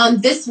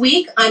 This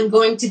week, I'm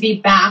going to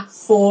be back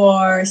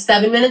for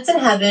 7 Minutes in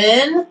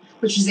Heaven,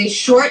 which is a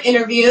short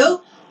interview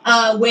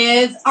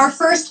with our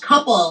first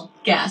couple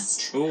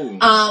guest. Ooh.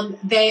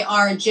 They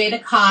are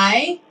Jada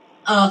Kai,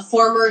 a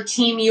former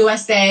Team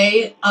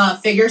USA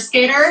figure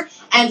skater,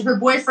 and her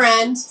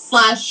boyfriend /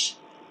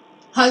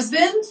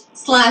 husband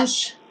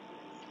 /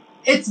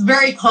 it's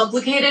very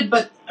complicated,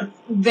 but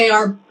they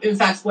are in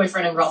fact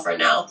boyfriend and girlfriend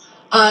now.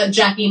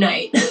 Jackie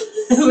Knight,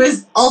 who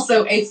is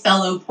also a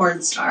fellow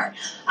porn star.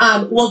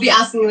 We'll be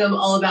asking them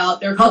all about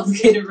their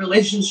complicated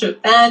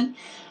relationship then.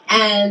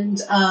 And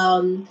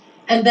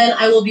then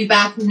I will be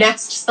back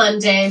next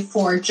Sunday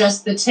for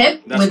Just the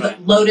Tip with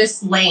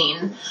Lotus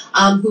Lane,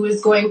 who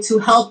is going to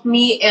help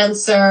me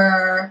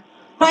answer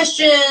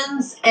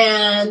questions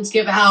and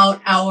give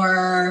out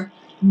our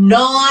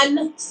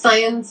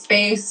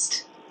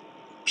non-science-based,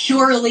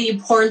 purely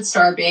porn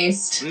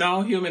star-based,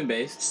 no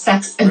human-based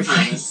sex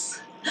advice.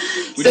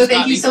 So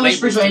thank you so much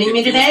for joining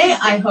me today.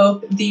 I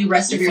hope the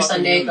rest of your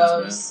Sunday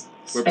goes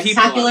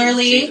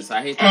spectacularly.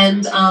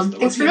 And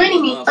thanks for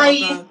joining me.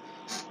 Bye.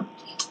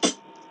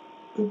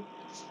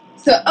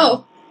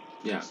 So,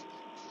 yeah.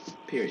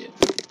 Period.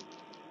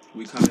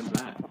 We coming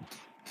black.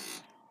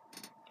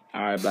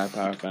 All right, Black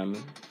Power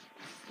family.